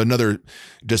 Another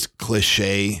just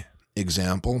cliche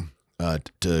example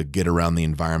to get around the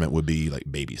environment would be like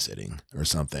babysitting or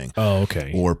something. Oh,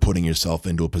 okay. Or putting yourself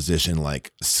into a position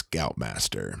like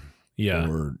scoutmaster. Yeah.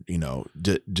 Or,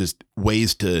 just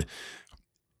ways to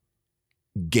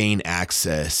gain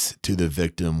access to the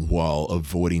victim while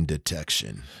avoiding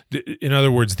detection. In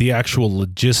other words, the actual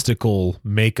logistical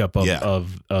makeup of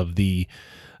the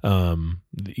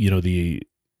the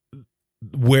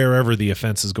wherever the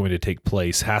offense is going to take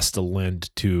place has to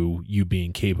lend to you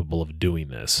being capable of doing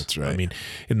this. That's right. I mean,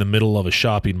 in the middle of a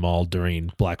shopping mall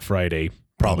during Black Friday,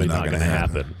 probably not going to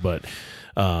happen. But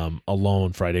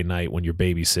alone Friday night when you're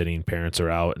babysitting, parents are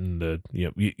out, and the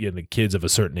kids of a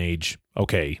certain age,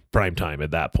 okay, prime time at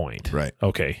that point. Right.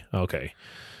 Okay.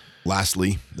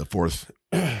 Lastly, the fourth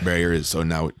barrier is, so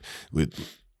now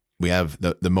we have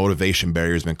the motivation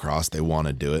barrier has been crossed. They want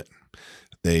to do it.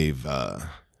 They've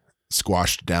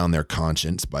squashed down their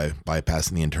conscience by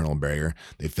bypassing the internal barrier.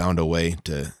 They found a way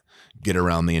to get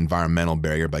around the environmental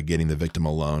barrier by getting the victim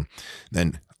alone.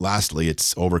 Then lastly,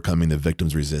 it's overcoming the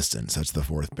victim's resistance. That's the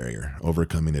fourth barrier,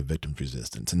 overcoming the victim's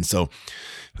resistance. And so,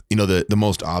 the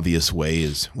most obvious way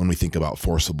is when we think about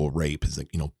forcible rape is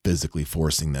physically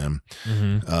forcing them.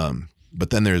 Mm-hmm.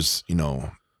 But then there's,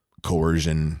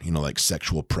 coercion, like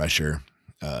sexual pressure,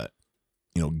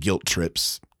 guilt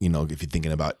trips, if you're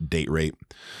thinking about date rape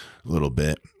a little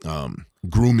bit,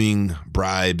 grooming,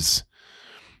 bribes,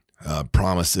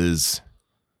 promises.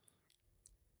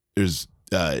 There's,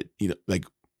 like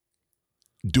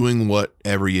doing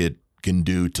whatever you can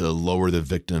do to lower the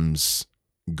victim's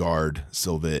guard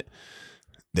so that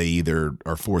they either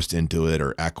are forced into it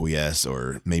or acquiesce,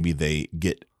 or maybe they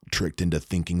get tricked into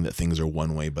thinking that things are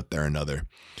one way, but they're another.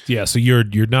 Yeah. So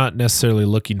you're not necessarily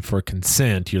looking for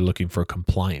consent. You're looking for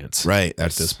compliance. Right.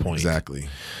 At this point. Exactly.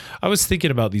 I was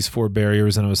thinking about these four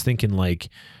barriers, and I was thinking is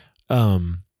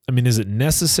it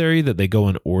necessary that they go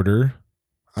in order?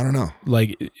 I don't know.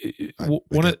 Like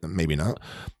maybe not.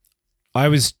 I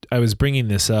was bringing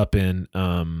this up in,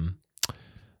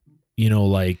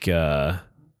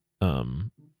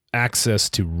 access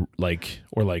to like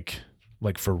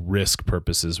for risk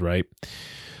purposes, right?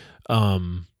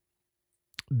 If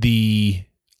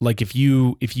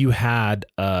you had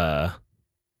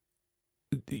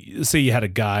say you had a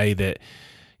guy that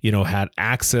had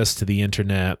access to the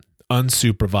internet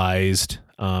unsupervised,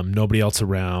 nobody else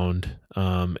around,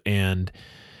 and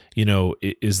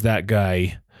is that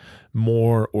guy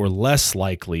more or less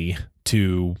likely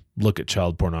to look at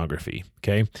child pornography?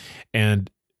 Okay, and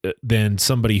then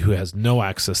somebody who has no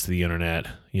access to the internet,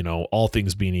 all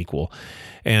things being equal.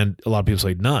 And a lot of people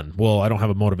say none. Well, I don't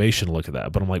have a motivation to look at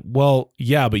that. But I'm like, well,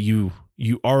 yeah, but you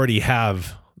already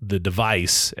have the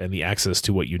device and the access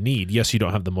to what you need. Yes, you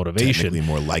don't have the motivation. Technically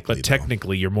more likely, but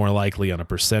technically you're more likely on a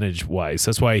percentage wise.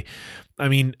 That's why, I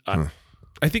think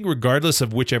regardless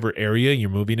of whichever area you're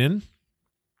moving in,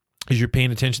 as you're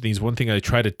paying attention to these, one thing I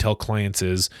try to tell clients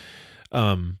is,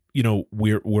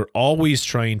 we're always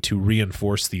trying to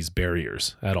reinforce these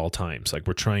barriers at all times. Like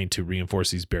we're trying to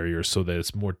reinforce these barriers so that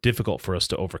it's more difficult for us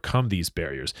to overcome these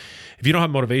barriers. If you don't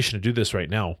have motivation to do this right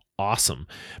now, awesome.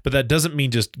 But that doesn't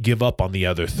mean just give up on the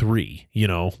other three,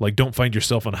 don't find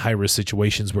yourself in high risk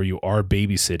situations where you are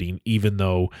babysitting, even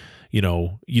though, you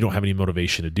don't have any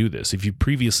motivation to do this. If you've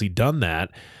previously done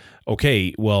that,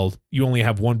 okay, well, you only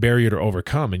have one barrier to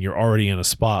overcome and you're already in a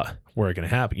spot where it can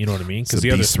happen. You know what I mean? Because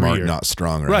the other smart, three are not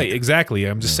strong, right? Exactly.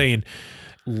 I'm just saying,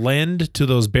 lend to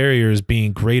those barriers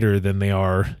being greater than they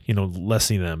are,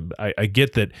 lessening them. I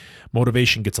get that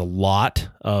motivation gets a lot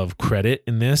of credit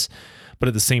in this, but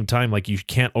at the same time, like you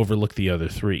can't overlook the other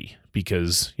three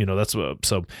because, that's what,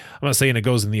 so I'm not saying it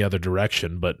goes in the other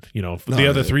direction, but if the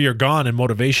other three are gone and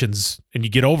motivations and you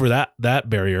get over that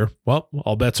barrier, well,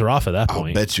 all bets are off at that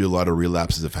point. I'll bet you a lot of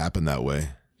relapses have happened that way.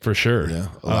 For sure. Yeah.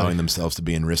 Allowing themselves to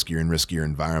be in riskier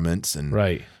environments. And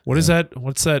right. What's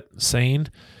that saying?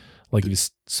 Like you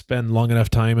spend long enough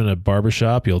time in a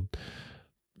barbershop, you'll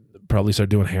probably start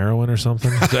doing heroin or something.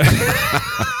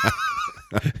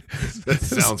 That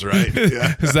sounds right.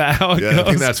 Yeah. Is that how it goes? I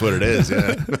think that's what it is.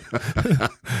 Yeah.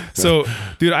 So,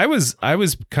 dude, I was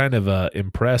kind of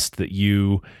impressed that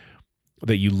you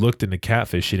looked into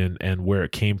catfishing and where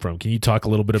it came from. Can you talk a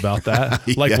little bit about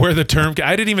that? Like where the term,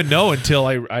 I didn't even know until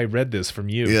I read this from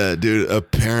you. Yeah, dude,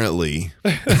 apparently.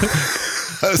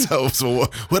 So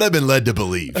what I've been led to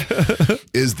believe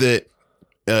is that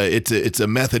it's a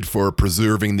method for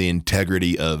preserving the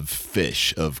integrity of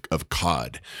fish, of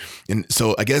cod. And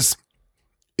so I guess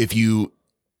if you're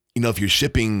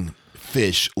shipping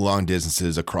fish long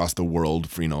distances across the world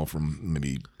for, from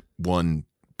maybe one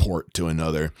port to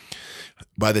another,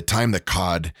 by the time the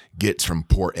cod gets from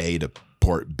port A to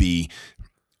port B,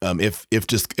 if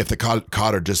the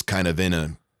cod are just kind of in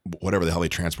a whatever the hell they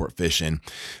transport fish in,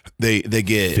 they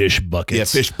get fish buckets. Yeah,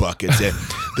 fish buckets.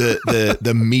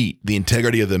 the meat, the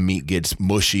integrity of the meat gets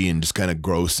mushy and just kind of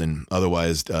gross and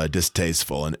otherwise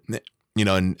distasteful. And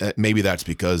and maybe that's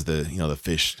because the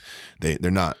fish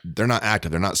they're not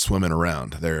active. They're not swimming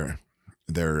around. They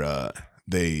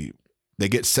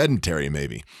get sedentary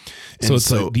maybe. And so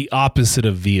it's like the opposite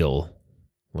of veal.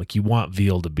 Like you want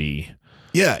veal to be.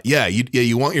 Yeah.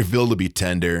 You want your veal to be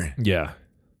tender. Yeah.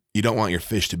 You don't want your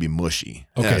fish to be mushy.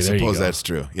 Okay, yeah, I there you suppose go. that's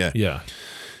true. Yeah. Yeah.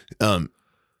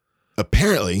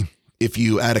 Apparently, if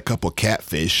you add a couple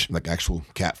catfish, like actual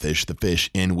catfish, the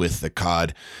fish in with the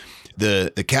cod,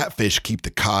 the catfish keep the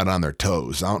cod on their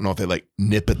toes. I don't know if they like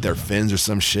nip at their fins or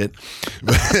some shit,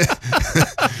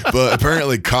 but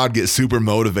apparently cod get super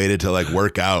motivated to like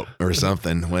work out or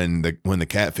something when the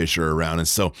catfish are around. And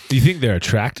so, do you think they're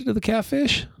attracted to the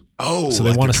catfish? Oh, so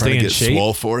they want to stay in get shape.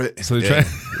 Swole for it. So they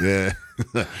yeah.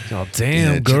 Oh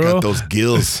damn, yeah, girl! Check out those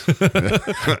gills,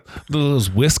 those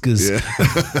whiskers. Yeah.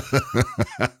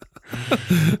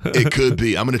 It could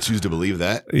be. I'm going to choose to believe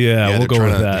that. Yeah, we'll go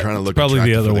with that. Trying to look probably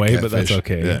the other for way, catfish. but that's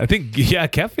okay. Yeah. I think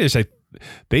catfish.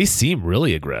 They seem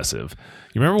really aggressive.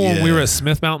 You remember when we were at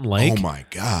Smith Mountain Lake? Oh my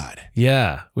god!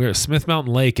 Yeah, we were at Smith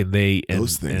Mountain Lake, and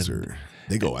those things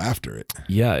they go after it.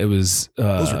 Yeah, it was.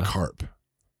 Those are carp.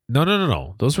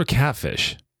 No. Those were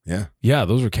catfish. Yeah,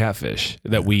 those were catfish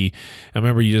that I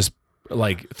remember you just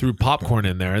like threw popcorn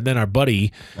in there, and then our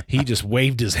buddy, he just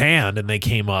waved his hand and they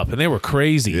came up and they were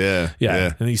crazy. Yeah.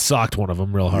 And he socked one of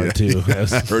them real hard too.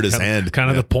 Hurt his hand. Kind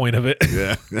of the point of it.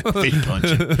 Yeah. Feet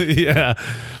punch. Yeah.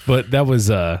 But that was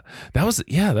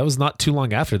not too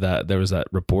long after that. There was that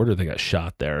reporter that got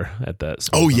shot there at that.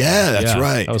 Oh yeah, that's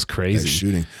right. That was crazy. That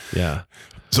shooting. Yeah.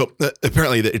 So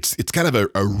apparently it's kind of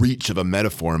a reach of a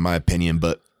metaphor in my opinion,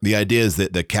 but the idea is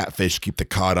that the catfish keep the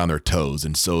cod on their toes,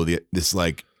 and so the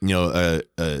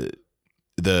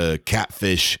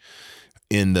catfish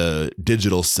in the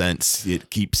digital sense, it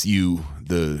keeps you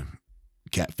the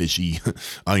catfishy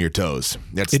on your toes.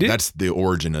 That's the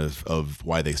origin of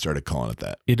why they started calling it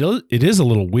that. It is a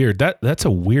little weird. That's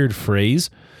a weird phrase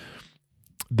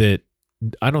that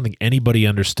I don't think anybody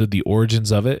understood the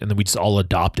origins of it, and then we just all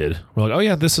adopted. We're like, oh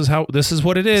yeah, this is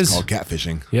what it is. It's called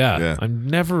catfishing. Yeah.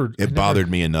 It bothered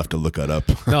me enough to look it up.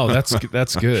 No, that's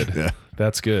good. Yeah.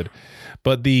 That's good.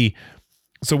 But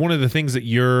so one of the things that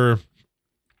your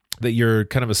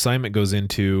kind of assignment goes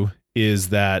into is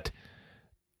that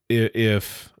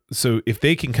if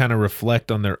they can kind of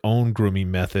reflect on their own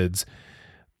grooming methods,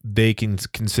 they can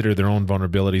consider their own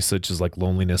vulnerabilities, such as like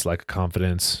loneliness, lack of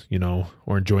confidence,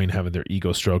 or enjoying having their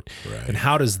ego stroked. Right. And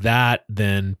how does that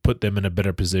then put them in a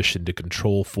better position to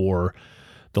control for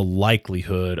the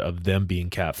likelihood of them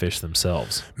being catfish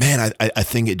themselves? Man, I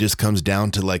think it just comes down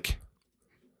to like,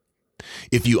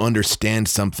 if you understand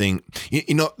something,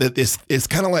 it's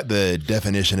kind of like the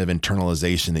definition of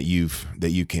internalization that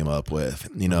you came up with.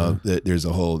 There's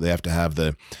a whole, they have to have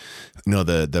the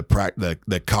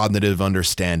cognitive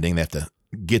understanding. They have to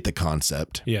get the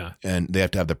concept. Yeah. And they have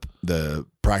to have the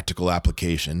practical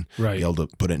application, right, be able to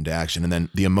put it into action, and then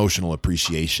the emotional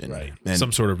appreciation. Right. And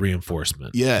some sort of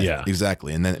reinforcement. Yeah,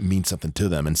 exactly. And then it means something to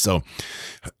them. And so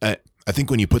I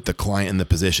think when you put the client in the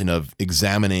position of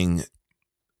examining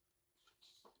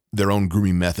their own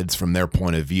grooming methods from their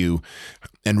point of view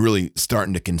and really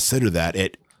starting to consider that,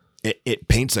 it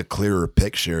paints a clearer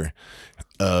picture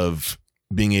of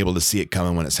being able to see it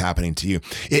coming when it's happening to you.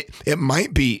 It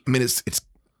might be, it's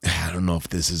I don't know if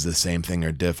this is the same thing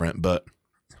or different, but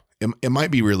it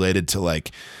might be related to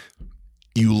like,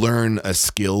 you learn a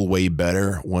skill way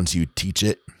better once you teach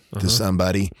it to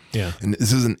somebody. Yeah. And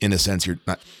this isn't, in a sense, you're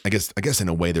not, I guess in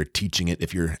a way they're teaching it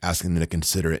if you're asking them to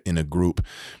consider it in a group,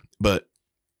 but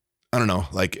I don't know,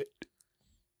 like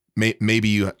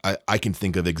maybe I can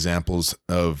think of examples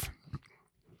of,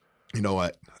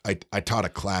 I taught a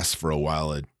class for a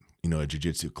while, a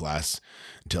jiu-jitsu class,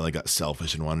 until I got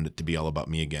selfish and wanted it to be all about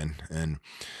me again. And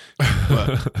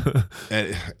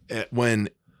when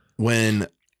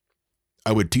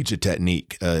I would teach a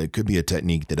technique, it could be a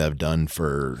technique that I've done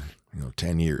for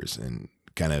 10 years and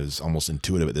kind of is almost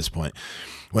intuitive at this point.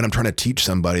 When I'm trying to teach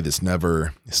somebody that's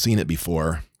never seen it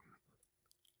before,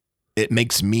 it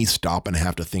makes me stop and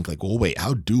have to think like, well, wait,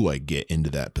 how do I get into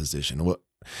that position?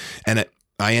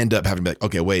 I end up having to be like,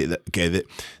 okay,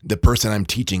 the person I'm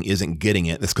teaching isn't getting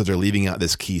it. That's because they're leaving out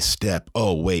this key step.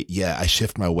 Oh, wait, yeah, I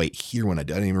shift my weight here when I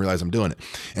didn't even realize I'm doing it.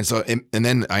 And so, and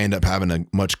then I end up having a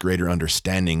much greater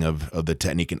understanding of the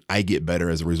technique, and I get better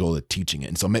as a result of teaching it.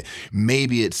 And so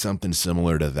maybe it's something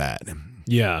similar to that.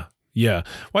 Yeah. Yeah.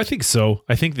 Well, I think so.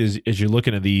 I think as you're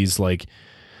looking at these, like,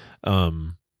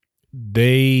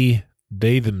 they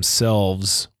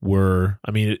themselves were,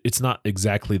 it's not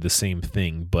exactly the same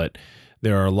thing, but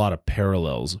there are a lot of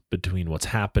parallels between what's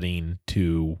happening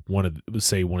to one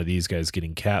of these guys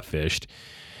getting catfished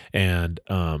and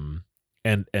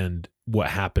what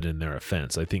happened in their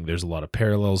offense. I think there's a lot of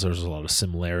parallels. There's a lot of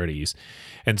similarities.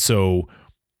 And so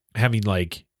having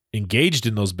like engaged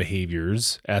in those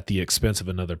behaviors at the expense of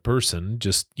another person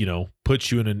just,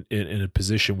 puts you in a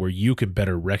position where you can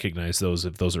better recognize those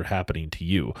if those are happening to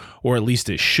you, or at least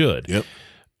it should. Yep.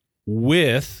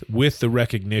 With the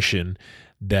recognition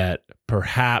that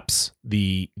perhaps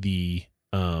the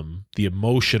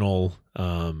emotional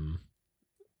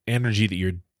energy that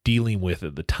you're dealing with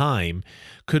at the time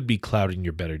could be clouding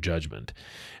your better judgment,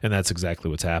 and that's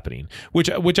exactly what's happening. Which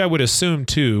I would assume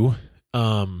too.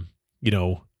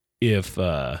 If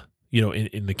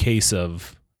in the case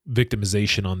of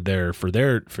victimization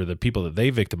for the people that they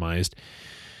victimized,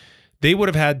 they would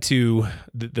have had to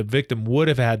the victim would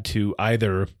have had to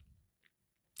either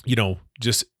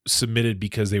just submitted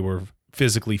because they were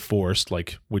physically forced,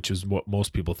 which is what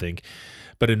most people think.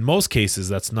 But in most cases,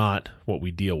 that's not what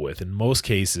we deal with. In most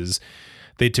cases,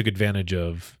 they took advantage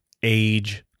of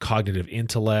age, cognitive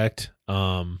intellect.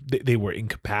 They were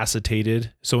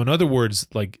incapacitated. So in other words,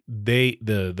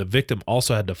 the victim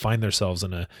also had to find themselves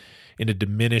in a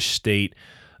diminished state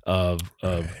of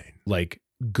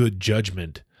good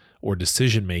judgment or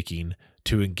decision making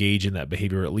to engage in that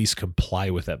behavior, or at least comply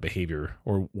with that behavior,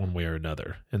 or one way or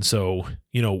another. And so,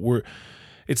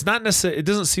 it's not necessarily, it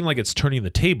doesn't seem like it's turning the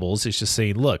tables. It's just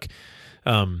saying, look,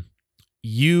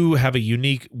 you have a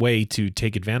unique way to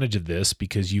take advantage of this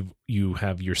because you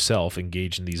have yourself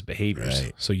engaged in these behaviors.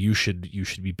 Right. So you should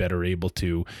be better able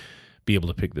to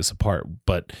pick this apart.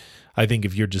 But I think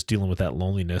if you're just dealing with that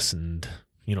loneliness and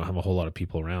you don't have a whole lot of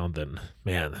people around, then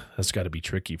man, that's got to be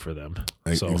tricky for them.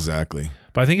 So, exactly.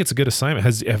 But I think it's a good assignment.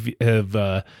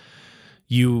 Have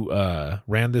you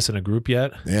ran this in a group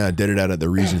yet? Yeah, I did it out at the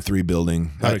Region 3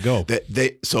 building. How'd it go?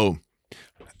 So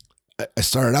I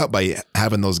started out by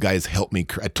having those guys help me.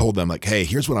 I told them hey,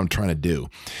 here's what I'm trying to do.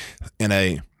 And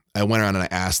I went around and I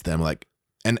asked them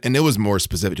and it was more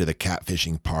specific to the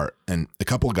catfishing part. And a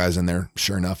couple of guys in there,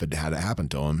 sure enough, it had happened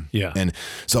to them. Yeah. And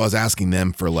so I was asking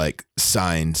them for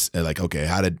signs, okay,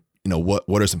 how did,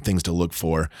 what are some things to look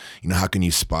for? How can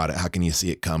you spot it? How can you see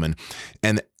it coming?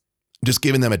 And just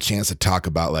giving them a chance to talk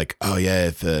about oh yeah,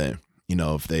 if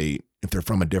they're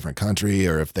from a different country,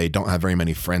 or if they don't have very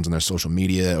many friends on their social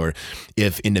media, or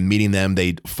if into meeting them,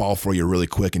 they fall for you really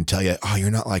quick and tell you, oh, you're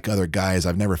not like other guys.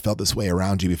 I've never felt this way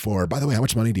around you before. By the way, how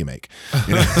much money do you make?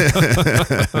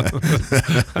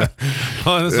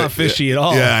 Oh, that's not fishy at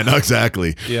all. Yeah, no,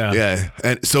 exactly. Yeah. Yeah.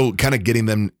 And so kind of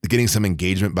getting some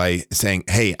engagement by saying,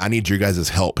 hey, I need your guys'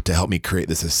 help to help me create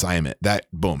this assignment. That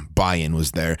boom, buy-in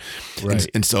was there. Right.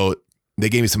 And so they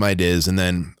gave me some ideas, and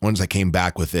then once I came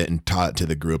back with it and taught it to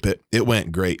the group, it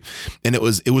went great. And it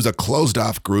was a closed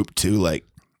off group too.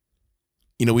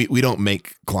 We don't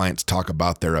make clients talk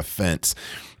about their offense,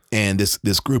 and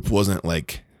this group wasn't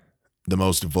the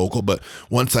most vocal, but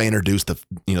once I introduced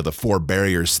the 4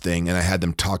 barriers thing, and I had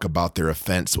them talk about their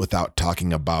offense without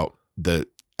talking about the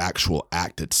actual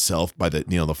act itself by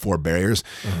the 4 barriers,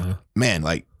 man,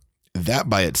 that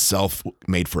by itself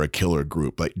made for a killer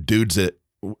group. Dudes that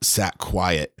sat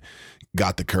quiet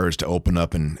got the courage to open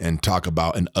up and talk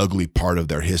about an ugly part of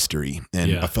their history.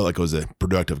 And I felt like it was a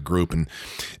productive group. And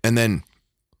then,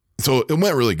 so it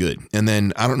went really good. And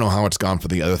then I don't know how it's gone for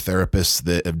the other therapists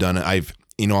that have done it. I've,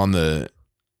 on the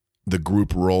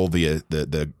group role,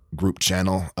 the group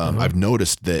channel, I've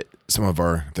noticed that some of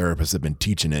our therapists have been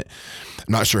teaching it.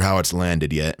 I'm not sure how it's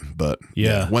landed yet, but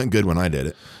it went good when I did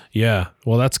it. Yeah.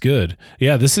 Well, that's good.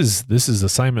 Yeah. This is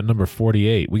assignment number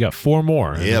 48. We got 4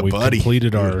 more. Yeah, we've buddy.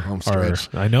 Completed our,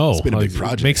 I know. It's been a big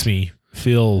project. It makes me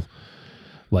feel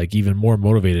even more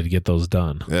motivated to get those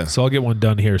done. Yeah. So I'll get one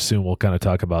done here soon. We'll kind of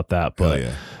talk about that, but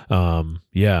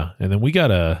yeah. And then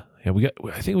I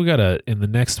think we got in the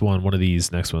next one of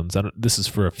these next ones. This is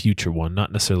for a future one,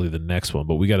 not necessarily the next one,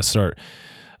 but we got to start,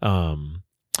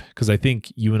 because I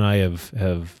think you and I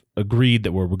have agreed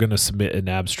that we're going to submit an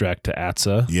abstract to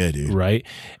ATSA. Yeah, dude. Right.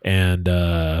 And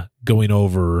going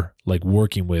over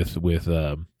working with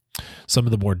some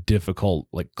of the more difficult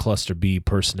cluster B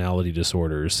personality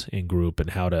disorders in group,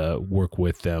 and how to work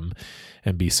with them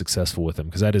and be successful with them,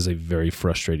 because that is a very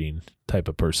frustrating type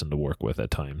of person to work with at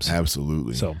times.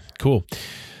 Absolutely. So cool.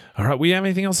 All right. We have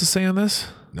anything else to say on this?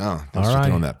 No. Thanks for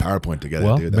throwing that PowerPoint together,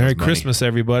 well, dude. Merry Christmas,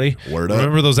 everybody. Word up.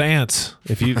 Remember those ants.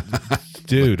 If you,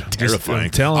 dude, terrifying. I'm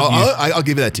telling you. I'll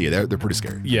give you that to you. They're pretty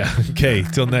scary. Yeah. Okay.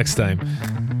 Till next time.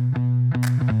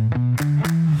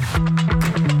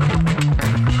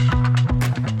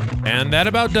 And that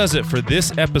about does it for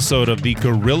this episode of the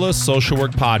Gorilla Social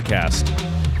Work Podcast.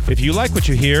 If you like what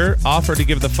you hear, offer to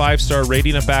give the 5-star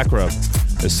rating a back rub.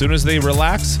 As soon as they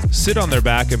relax, sit on their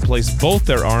back and place both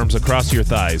their arms across your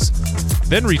thighs.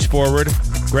 Then reach forward,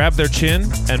 grab their chin,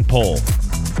 and pull.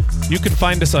 You can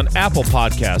find us on Apple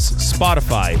Podcasts,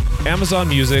 Spotify, Amazon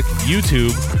Music,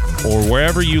 YouTube, or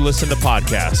wherever you listen to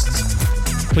podcasts.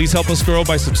 Please help us grow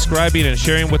by subscribing and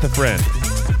sharing with a friend.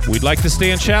 We'd like to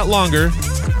stay and chat longer,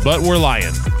 but we're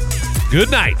lying. Good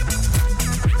night.